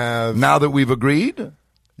you have now that we've agreed,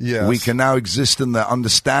 yes. we can now exist in the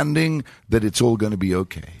understanding that it's all going to be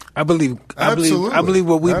okay. I believe Absolutely.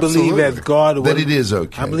 what we believe Absolutely. as God. Or That what it is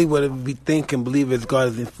okay. I believe what we think and believe as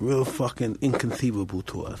God is real fucking inconceivable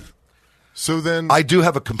to us. So then I do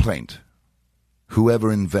have a complaint.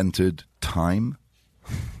 Whoever invented time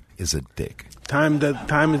is a dick. Time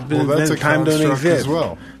has been Well, that's invented. a Time don't construct exist. as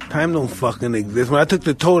well. Time don't fucking exist. When I took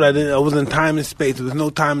the toad, I was in time and space. There was no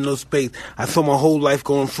time, no space. I saw my whole life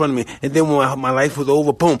go in front of me, and then when my life was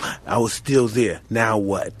over, boom, I was still there. Now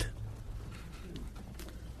what?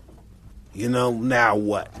 Now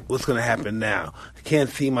what? What's going to happen now? I can't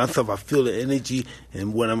see myself. I feel the energy,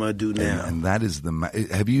 and what I'm going to do now. And that is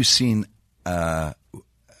have you seen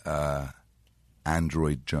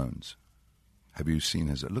Android Jones? Have you seen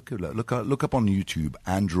his? Look up on YouTube,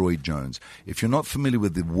 Android Jones. If you're not familiar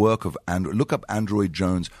with the work of Android, look up Android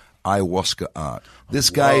Jones ayahuasca art. This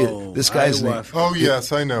guy is ayahuasca. Oh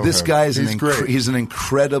yes, I know. This him. guy is He's great. he's an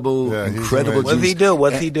incredible, Yeah, he's incredible. amazing. What's he do?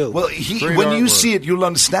 What's he do? Well, Great when you artwork. see it, you'll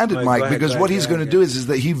understand it, Right, Mike. go ahead, Because go what ahead, he's go going to ahead. do is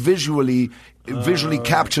that he visually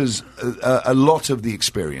captures a lot of the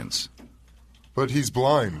experience. But he's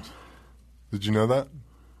blind. Did you know that?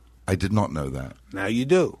 I did not know that. Now you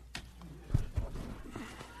do.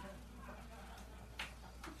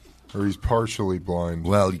 Or he's partially blind.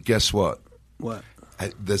 Well, guess what? What?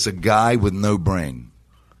 There's a guy with no brain.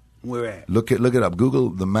 Where at? Look it up. Google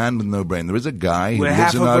the man with no brain. There is a guy who With lives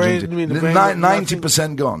half in a brain? Argentina. You mean the brain with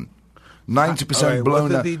 90% gone. 90% All right, blown what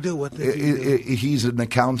does up. he do? What does he do? He's an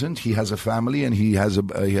accountant. He has a family, and he has a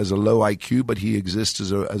low IQ, but he exists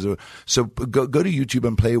as a. So go to YouTube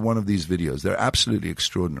and play one of these videos. They're absolutely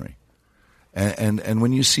extraordinary. And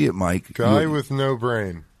when you see it, Mike, Guy with no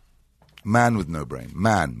brain. man with no brain,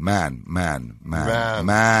 man.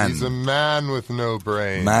 He's a man with no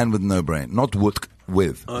brain. Man with no brain, not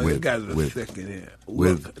with. Oh, you guys are with. sick in here.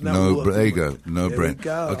 With Look, no, look. there you go, no There brain. we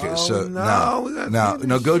go. Okay, Oh, so no, we gotta now see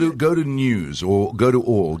this go shit. to news or go to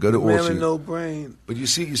all. Man so with you- no brain. But you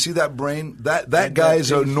see that brain? That guy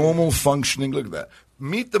is a adaptation. normal functioning. Look at that.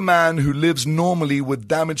 Meet the man who lives normally with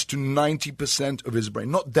damage to 90% of his brain.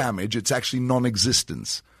 Not damage; it's actually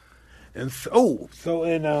non-existence. And so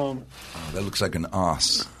in Oh, that looks like an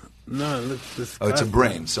ass. no, it looks disgusting. Oh, it's a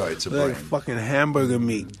brain. Sorry, it's a Like brain. fucking hamburger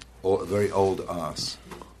meat. Or a very old ass.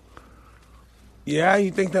 Yeah,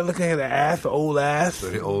 you think that looking at an ass, old ass?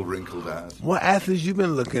 Very old wrinkled ass. What asses you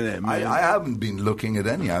been looking at, man? I haven't been looking at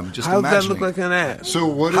any. I'm just How's that imagining. look like an ass? So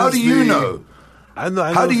what How is do you the- know? I know.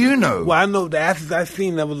 How do you know? Well, I know the asses I've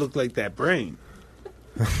seen never look like that brain.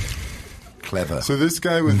 Clever. So this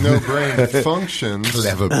guy with no brain functions.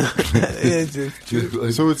 Clever. It's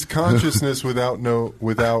just, So it's consciousness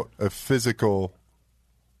without a physical.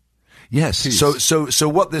 Yes. Peace. So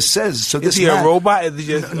what this says? So is this he man, a robot? Is he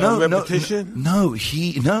just a repetition? No,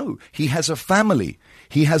 he has a family.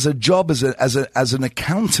 He has a job as an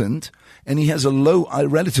accountant, and he has a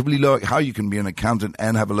relatively low. How you can be an accountant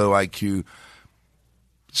and have a low IQ?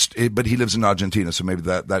 but he lives in Argentina, so maybe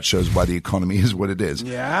that shows why the economy is what it is.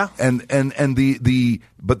 Yeah. And the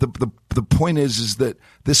point is that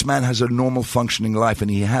this man has a normal functioning life,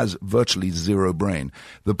 and he has virtually zero brain.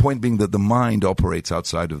 The point being that the mind operates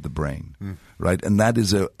outside of the brain, right? And that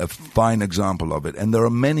is a fine example of it. And there are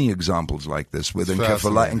many examples like this with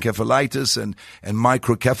encephalitis and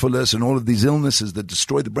microcephalus and all of these illnesses that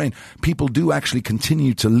destroy the brain. People do actually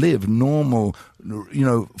continue to live normal,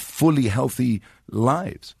 fully healthy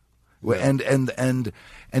lives. Yeah.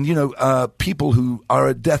 And people who are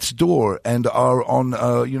at death's door and are on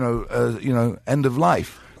end of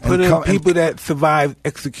life. Put in people that survive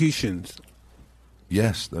executions.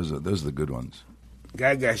 Yes, those are the good ones.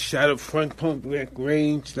 Guy got shot at front point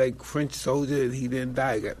range like French soldier. He didn't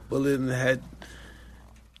die. Got bullet in the head.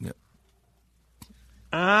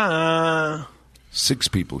 Yeah. 6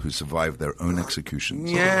 people who survived their own executions.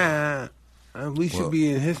 Yeah. We should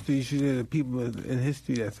be in history. Should be the people in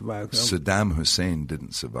history that survived. Saddam Hussein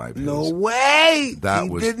didn't survive. No way. That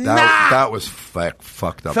was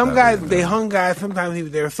fucked up. Some guys, they hung guys.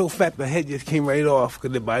 Sometimes they were so fat the head just came right off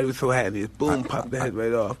because their body was so heavy. Boom, popped the head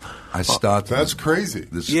right off. I started. That's crazy.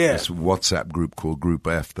 This WhatsApp group called Group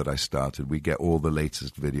F that I started. We get all the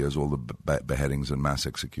latest videos, all the beheadings and mass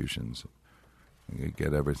executions. You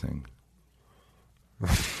get everything.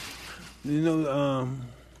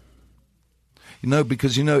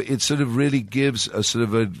 Because it sort of really gives a sort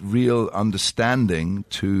of a real understanding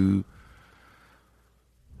to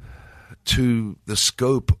the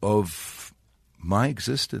scope of my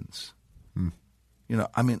existence.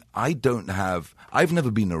 I've never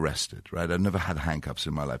been arrested, right? I've never had handcuffs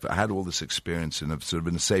in my life. I had all this experience in a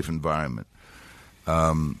safe environment.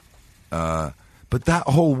 But that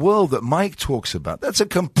whole world that Mike talks about, that's a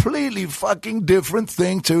completely fucking different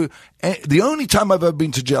thing to... The only time I've ever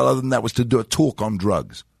been to jail other than that was to do a talk on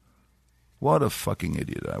drugs. What a fucking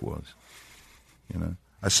idiot I was.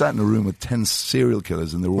 I sat in a room with 10 serial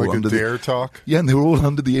killers and they were all under... Like a dare talk? Yeah, and they were all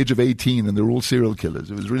under the age of 18 and they were all serial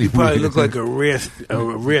killers. It was really weird. Probably weird. looked like a rare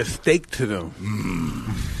steak to them.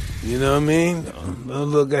 You know what I mean?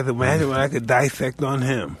 Don't look at the man when I could dissect on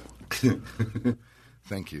him.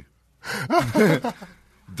 Thank you.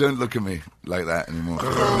 Don't look at me like that anymore.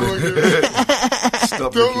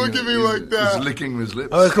 Stop Don't look at me like that. He's licking his lips.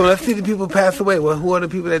 Oh, come on, let's see the people pass away. Well, who are the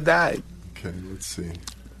people that died? Okay, let's see.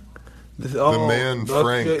 The man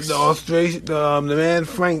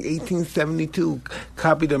Frank, 1872,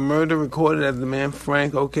 copied a murder recorded as the man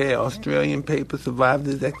Frank. Okay, Australian paper survived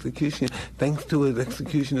his execution thanks to his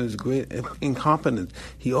executioner's great incompetence.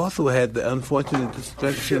 He also had the unfortunate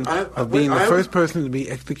distinction of being the first person to be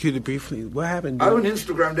executed briefly. What happened? I haven't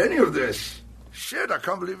Instagrammed any of this. Shit, I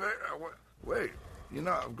can't believe it. Wait,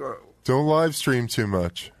 I've got... Don't live stream too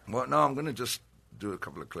much. Well, no, I'm going to just do a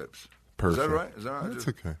couple of clips. Perfect. Is that right? That's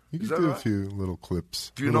okay. You can do a few little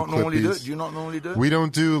clips. Do you not normally do it? We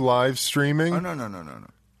don't do live streaming. Oh, no.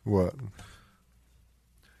 What?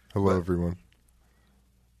 Hello, everyone.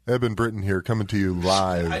 Eben Britton here, coming to you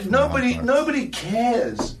live. Nobody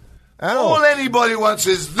cares. Ow. All anybody wants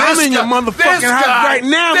is this I'm in your motherfucking house right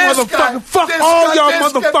now, motherfucker. Fuck all y'all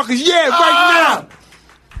motherfuckers. Yeah, right now.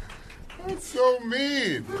 That's so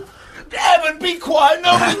mean. Evan, be quiet.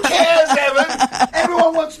 Nobody cares, Evan.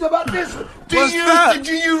 Everyone wants to know about this. Do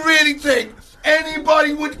you really think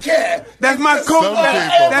anybody would care? That's my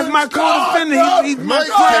co-defendant. He's my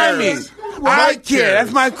crimey. I care.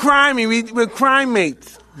 That's my crimey. We're crime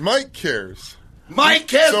mates. Mike cares. Mike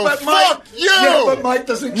cares, so but fuck you. Yeah, but Mike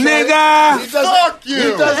doesn't care. Nigga. Fuck you.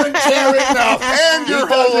 He doesn't care enough. And your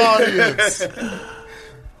whole audience.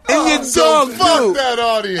 And your so dog, fuck too. that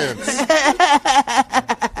audience.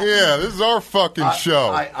 Yeah, this is our fucking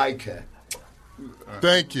show. I care.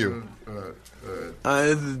 Thank you.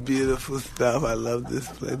 This is beautiful stuff. I love this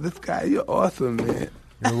place. This guy, you're awesome, man.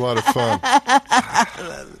 You're a lot of fun. I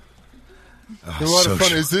love it. You're a lot of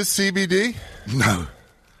fun. Is this CBD? No.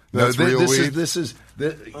 That's real weed?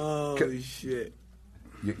 Holy shit.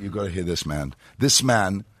 You got to hear this man. This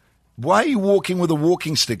man... Why are you walking with a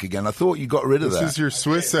walking stick again? I thought you got rid of that. This is your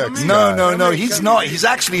Swiss X. No. He's not. He's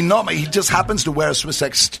actually not. He just happens to wear a Swiss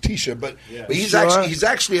X T-shirt, but he's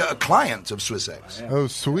actually a client of Swiss X. Oh,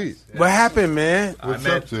 sweet. What happened, man? What's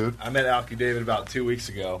up, dude? I met Alki David about 2 weeks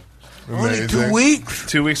ago. Amazing. Only 2 weeks?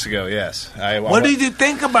 2 weeks ago, yes. What did you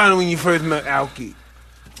think about it when you first met Alki?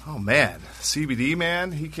 Oh, man. CBD,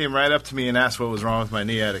 man. He came right up to me and asked what was wrong with my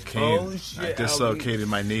knee. I had a cane. Oh, shit, I dislocated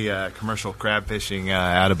my knee commercial crab fishing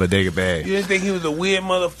out of Bodega Bay. You didn't think he was a weird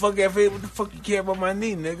motherfucker? What the fuck you care about my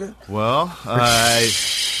knee, nigga? Well,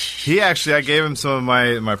 I gave him some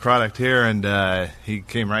of my product here, and he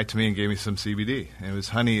came right to me and gave me some CBD. It was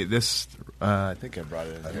honey. I think I brought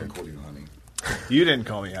it in here. I didn't call you honey. You didn't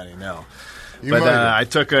call me honey, no. You But might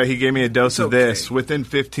have. he gave me a dose of okay. this. Within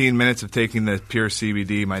 15 minutes of taking the pure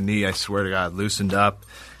CBD, my knee, I swear to God, loosened up.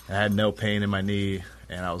 I had no pain in my knee,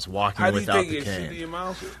 and I was walking How do you without think the it should be in cane. your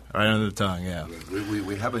mouth? Right under the tongue, yeah.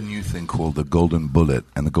 We have a new thing called the Golden Bullet,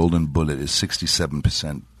 and the Golden Bullet is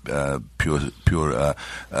 67% pure,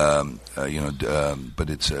 but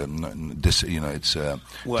it's it's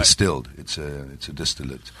distilled. It's a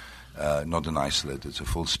distillate, not an isolate. It's a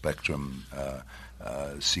full spectrum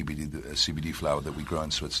CBD flower that we grow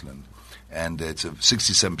in Switzerland, and it's a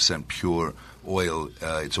 67% pure oil.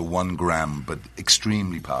 It's a 1 gram, but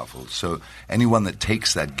extremely powerful. So anyone that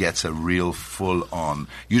takes that gets a real full on.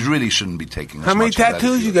 You really shouldn't be taking. How many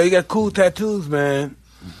tattoos you got? You got cool tattoos, man.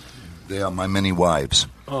 They are my many wives.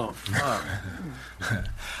 Oh, fuck.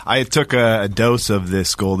 I took a dose of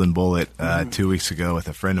this Golden Bullet 2 weeks ago with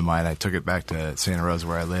a friend of mine. I took it back to Santa Rosa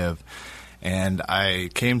where I live, and I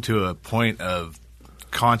came to a point of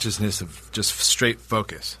consciousness of just straight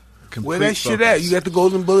focus. Where that shit at? You got the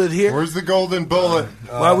Golden Bullet here? Where's the golden bullet?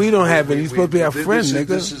 Why we don't have it? You supposed to be our friend, nigga.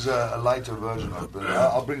 This is a lighter version of it. But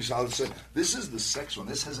I'll bring. I'll say this is the sex one.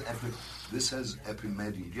 This has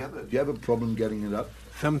epimedi. Do you have a problem getting it up?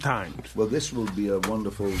 Sometimes. Well, this will be a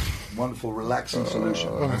wonderful, relaxing solution.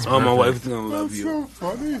 My wife's gonna love That's you. so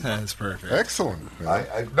funny. That's perfect. Excellent.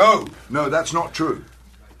 No, that's not true.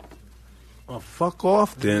 Oh, fuck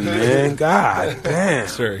off then, man. God damn.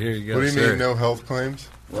 Sir, here you go. What do you sir. mean, no health claims?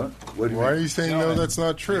 What? What do you Why are mean? you saying no? That's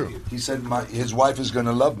not true. He said his wife is going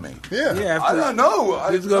to love me. Yeah. Yeah, I don't know.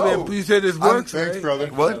 It's gonna be, you said this works, Thanks, right? brother.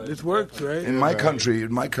 What? This works, right? In my country,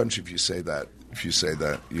 if you say that,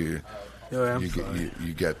 you Yo, I'm you sorry.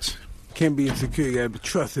 get. Can't be insecure. You gotta be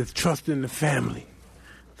trust. It's trust in the family.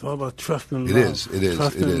 It's all about trust and It love. is. It is.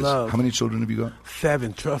 Trust It and is. love. How many children have you got?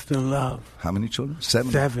 7. Trust and love. How many children?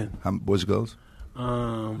 7. 7. How, boys or girls?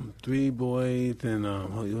 3 boys and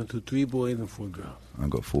you went to 3 boys and 4 girls. I've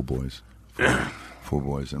got 4 boys. 4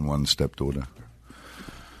 boys and 1 stepdaughter.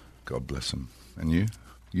 God bless them. And you?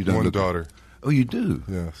 You don't One look. daughter. Oh, you do.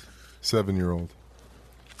 Yes. 7-year-old.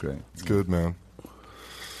 Great. It's good, man.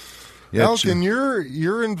 Yeah, Alkin,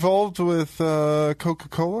 you're involved with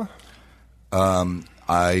Coca-Cola?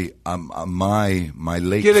 my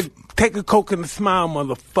late. Take a Coke and a smile,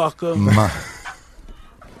 motherfucker.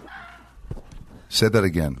 Say that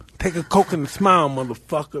again. Take a Coke and a smile,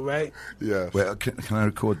 motherfucker. Right? Yeah. Well, can I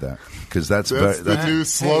record that? Because that's the new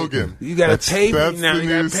slogan. You gotta pay that's me now. the You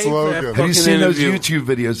gotta new pay slogan. for that Have you fucking seen interview. those YouTube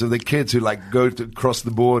videos of the kids who go to cross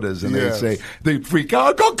the borders and Yes. they freak out?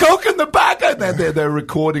 I got Coke in the back, and they're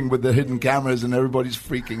recording with the hidden cameras, and everybody's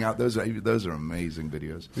freaking out. Those are amazing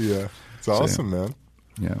videos. Yeah. It's awesome, man.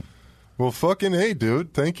 Yeah, Well, fucking hey,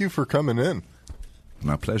 dude. Thank you for coming in.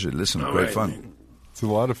 my pleasure. Listen, All great right, fun. man. It's a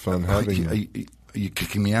lot of fun having you. Are you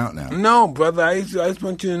kicking me out now? No, brother. I just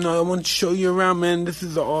want you to know. I want to show you around, man. This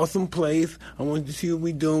is an awesome place. I want you to see what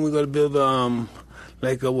we're doing. We're gonna build we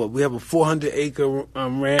have a 400-acre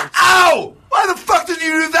ranch. Ow! Why the fuck did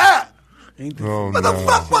you do that? Ain't this- Oh, What no. the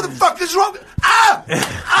fuck? What the fuck is wrong? Ah!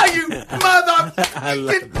 Ah, you mother! I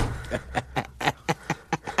love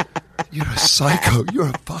You're a psycho. You're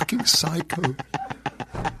a fucking psycho.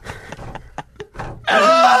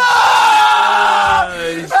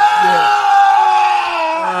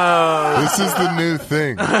 This is the new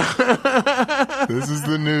thing. This is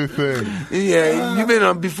the new thing. Yeah, you've been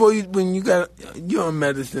on before. You're on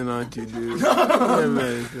medicine, aren't you, dude? You're on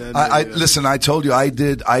medicine. Listen. I told you I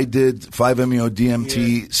did 5-MeO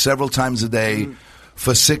DMT several times a day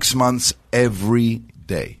for 6 months every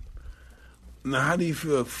day. Now, how do you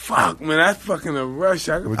feel? Fuck, man, that's fucking a rush.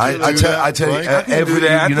 Would you I do tell that, you, Blake? I can do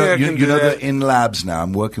that. I think I can do that that. in labs now.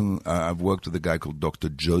 I'm working. I've worked with a guy called Dr.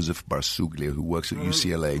 Joseph Barsuglia, who works at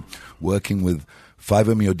UCLA, working with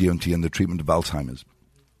 5-MeO DMT and the treatment of Alzheimer's.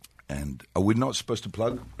 And are we not supposed to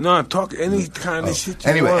plug? No, talk any kind of shit.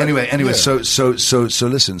 You Anyway. Yeah. So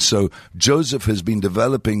listen. So Joseph has been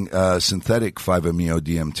developing synthetic 5-MeO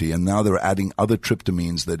DMT, and now they're adding other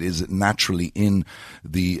tryptamines that is naturally in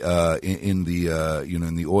the in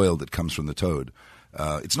the oil that comes from the toad.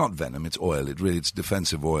 It's not venom; it's oil. It's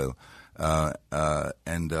defensive oil,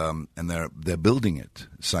 and they're building it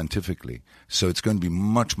scientifically. So it's going to be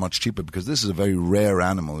much cheaper because this is a very rare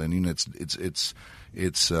animal, and it's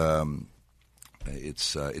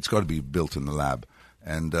got to be built in the lab,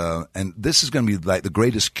 and this is going to be like the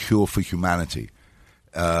greatest cure for humanity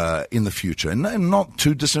in the future, and not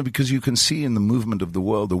too distant, because you can see in the movement of the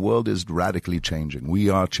world is radically changing. We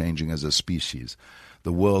are changing as a species,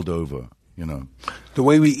 the world over. you know. The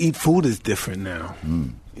way we eat food is different now.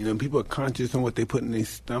 You know, people are conscious on what they put in their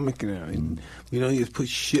stomach now. We don't just put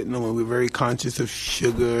shit in them. We're very conscious of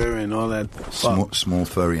sugar and all that. Small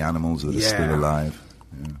furry animals that are still alive.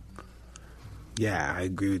 Yeah. Yeah, I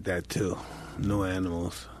agree with that too. No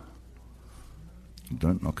animals.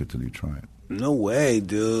 Don't knock it till you try it. No way,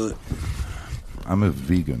 dude. I'm a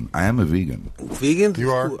vegan. I am a vegan. Vegan?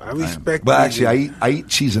 You are? I respect. Well, vegan. actually, I eat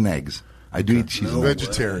cheese and eggs. I do eat cheese and eggs.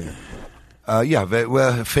 Vegetarian.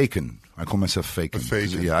 Well, fakin. I call myself fakin.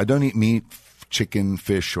 Fakin. Yeah, I don't eat meat, chicken,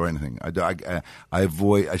 fish, or anything. I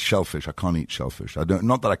avoid shellfish. I can't eat shellfish. I don't.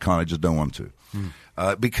 Not that I can't. I just don't want to,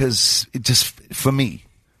 because it just for me.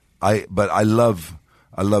 But I love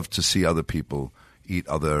to see other people eat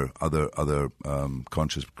other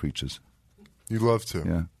conscious creatures. You love to.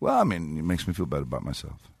 Yeah. Well, I mean, it makes me feel better about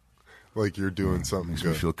myself. Like you're doing something Makes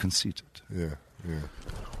good. me feel conceited. Yeah.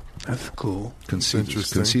 That's cool. Conceit.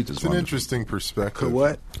 Interesting. Conceit is It's an wonderful. interesting perspective.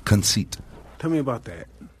 What? Conceit. Tell me about that.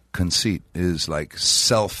 Conceit is like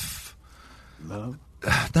self. Love?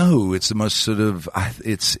 No, it's the most sort of.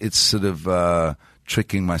 It's sort of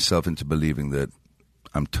tricking myself into believing that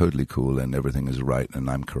I'm totally cool and everything is right and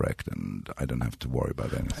I'm correct and I don't have to worry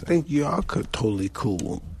about anything. I think you are totally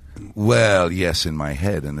cool. Well, yes, in my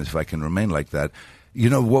head, and if I can remain like that, you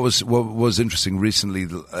know what was interesting recently,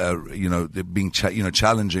 you know, being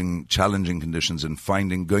challenging conditions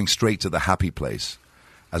and going straight to the happy place,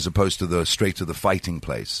 as opposed to straight to the fighting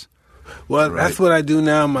place. Well, Right. that's what I do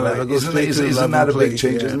now in my life. I go Isn't straight to the isn't love that a big place,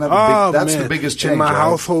 change? yeah. Isn't that that's man. the biggest change. In my right?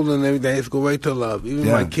 household and everything, it's go right to love. Even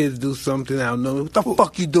Yeah. my kids do something, I'll know, what the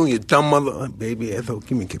fuck you doing, you dumb mother? Baby, it's okay,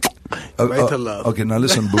 give me a kiss. Right to love. Okay, now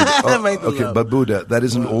listen, Buddha. Right to Okay, love. but Buddha, that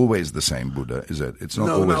isn't always the same, Buddha, is it? It's not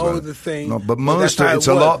No, always not like always that. the same. No, but But most that's how it's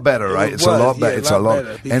it a was. lot better, right? It It's a lot was, better. yeah, It's a lot,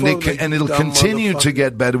 better. and Before and it'll dumb continue to motherfucker.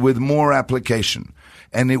 get better with more application.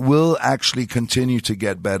 And it will actually continue to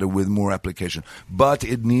get better with more application. But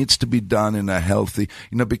it needs to be done in a healthy,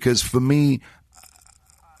 because for me,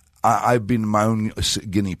 I've been my own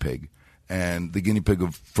guinea pig and the guinea pig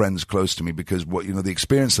of friends close to me, because the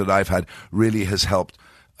experience that I've had really has helped,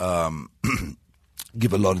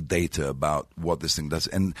 give a lot of data about what this thing does.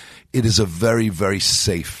 And it is a very, very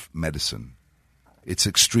safe medicine. It's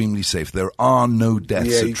extremely safe. There are no deaths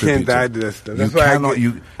Yeah, you can't attributed. die to this stuff. You That's why cannot.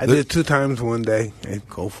 I did it 2 times one day. Hey,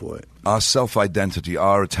 go for it. Our self-identity,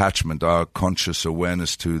 our attachment, our conscious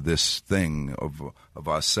awareness to this thing of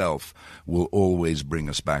ourself will always bring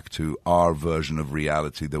us back to our version of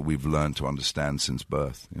reality that we've learned to understand since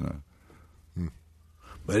birth.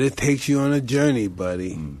 But it takes you on a journey,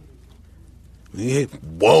 buddy. When you hit,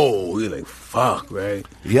 whoa, you're like, fuck, right?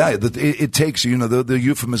 Yeah, it takes you. The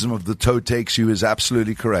euphemism of the toe takes you is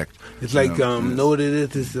absolutely correct. It's like, know what it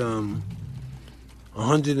is? It's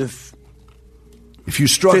 100 and... If you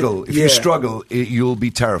struggle, Yeah. You'll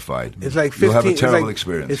be terrified. It's like 15... You'll have a terrible it's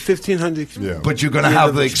experience. It's 1,500... Yeah. But you're going to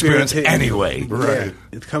have the experience anyway. Right. Yeah,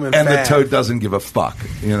 it's coming And fast. the toad doesn't give a fuck.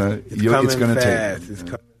 It's going to fast. take. It's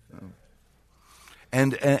coming.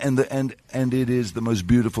 And it is the most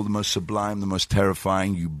beautiful, the most sublime, the most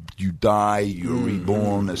terrifying. You die, you're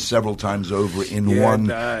reborn several times over in one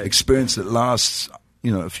experience that lasts,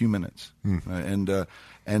 a few minutes.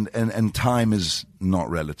 And time is not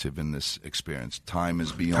relative in this experience. Time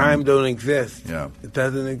is beyond. Time don't exist. Yeah. It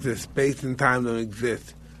doesn't exist. Space and time don't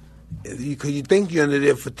exist. Because you think you're under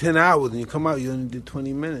there for 10 hours and you come out, you only did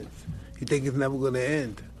 20 minutes. You think it's never going to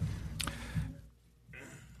end.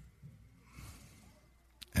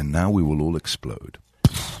 And now we will all explode.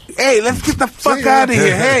 Hey, let's get the fuck out of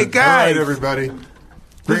here. Hey, All guys. right, everybody.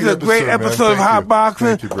 This is a great episode of Hot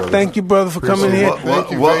Boxing. Thank you, brother, for coming here.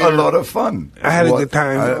 Thank you, What a Vader. lot of fun. I had a good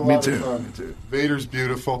time. Me too. Vader's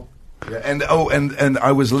beautiful. Yeah, and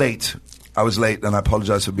I was late. And I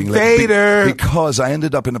apologize for being late. Vader! Because I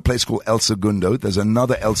ended up in a place called El Segundo. There's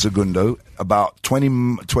another El Segundo about 20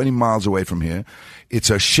 miles away from here. It's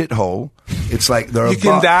a shithole. It's like there are... You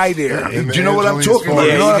can die there. In Do the you know what I'm Angeles talking about?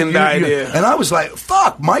 Yeah, know you what can I'm- die there. And I was like,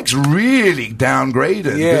 fuck, Mike's really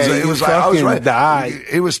downgraded. Yeah, it you was like, I was fucking right. die.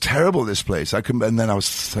 It was terrible, this place. And then I was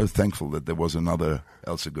so thankful that there was another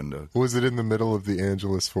El Segundo. Was it in the middle of the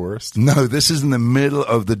Angeles forest? No, this is in the middle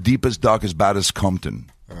of the deepest, darkest, baddest Compton.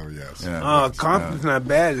 Oh, yes. Yeah. Compton's not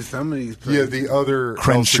bad at some of these Yeah, places. the other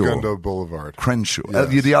Crenshaw. El Segundo Boulevard. Crenshaw.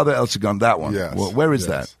 Yes. The other El Segundo, that one. Yes. Well, where is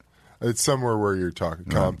yes. that? It's somewhere where you're talking.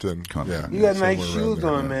 Compton. Compton. Yeah, You got nice somewhere around shoes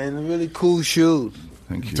there, on, yeah. man. Really cool shoes.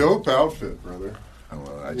 Thank you. Dope outfit, brother. Oh,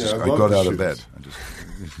 well, I I got love the out of shoes. bed.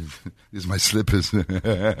 These are my slippers.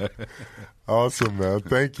 Awesome, man.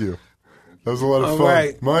 Thank you. That was a lot of fun.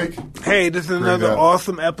 Right. Mike? Hey, this is another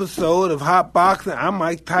awesome episode of Hot Boxing. I'm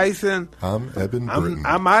Mike Tyson. I'm Eben Britton.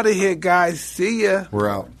 I'm out of here, guys. See ya. We're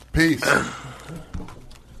out. Peace.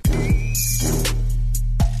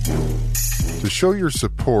 To show your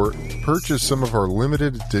support, purchase some of our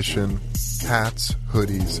limited edition hats,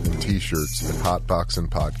 hoodies, and t-shirts at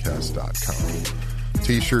hotboxingpodcast.com.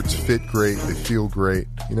 T-shirts fit great. They feel great.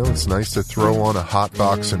 You know, it's nice to throw on a Hot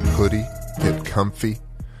Boxing hoodie, get comfy,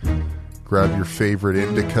 grab your favorite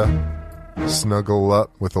indica, snuggle up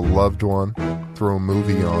with a loved one, throw a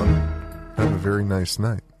movie on, have a very nice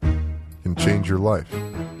night. It can change your life.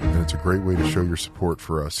 And it's a great way to show your support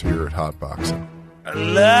for us here at Hot Boxing. I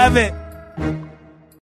love it.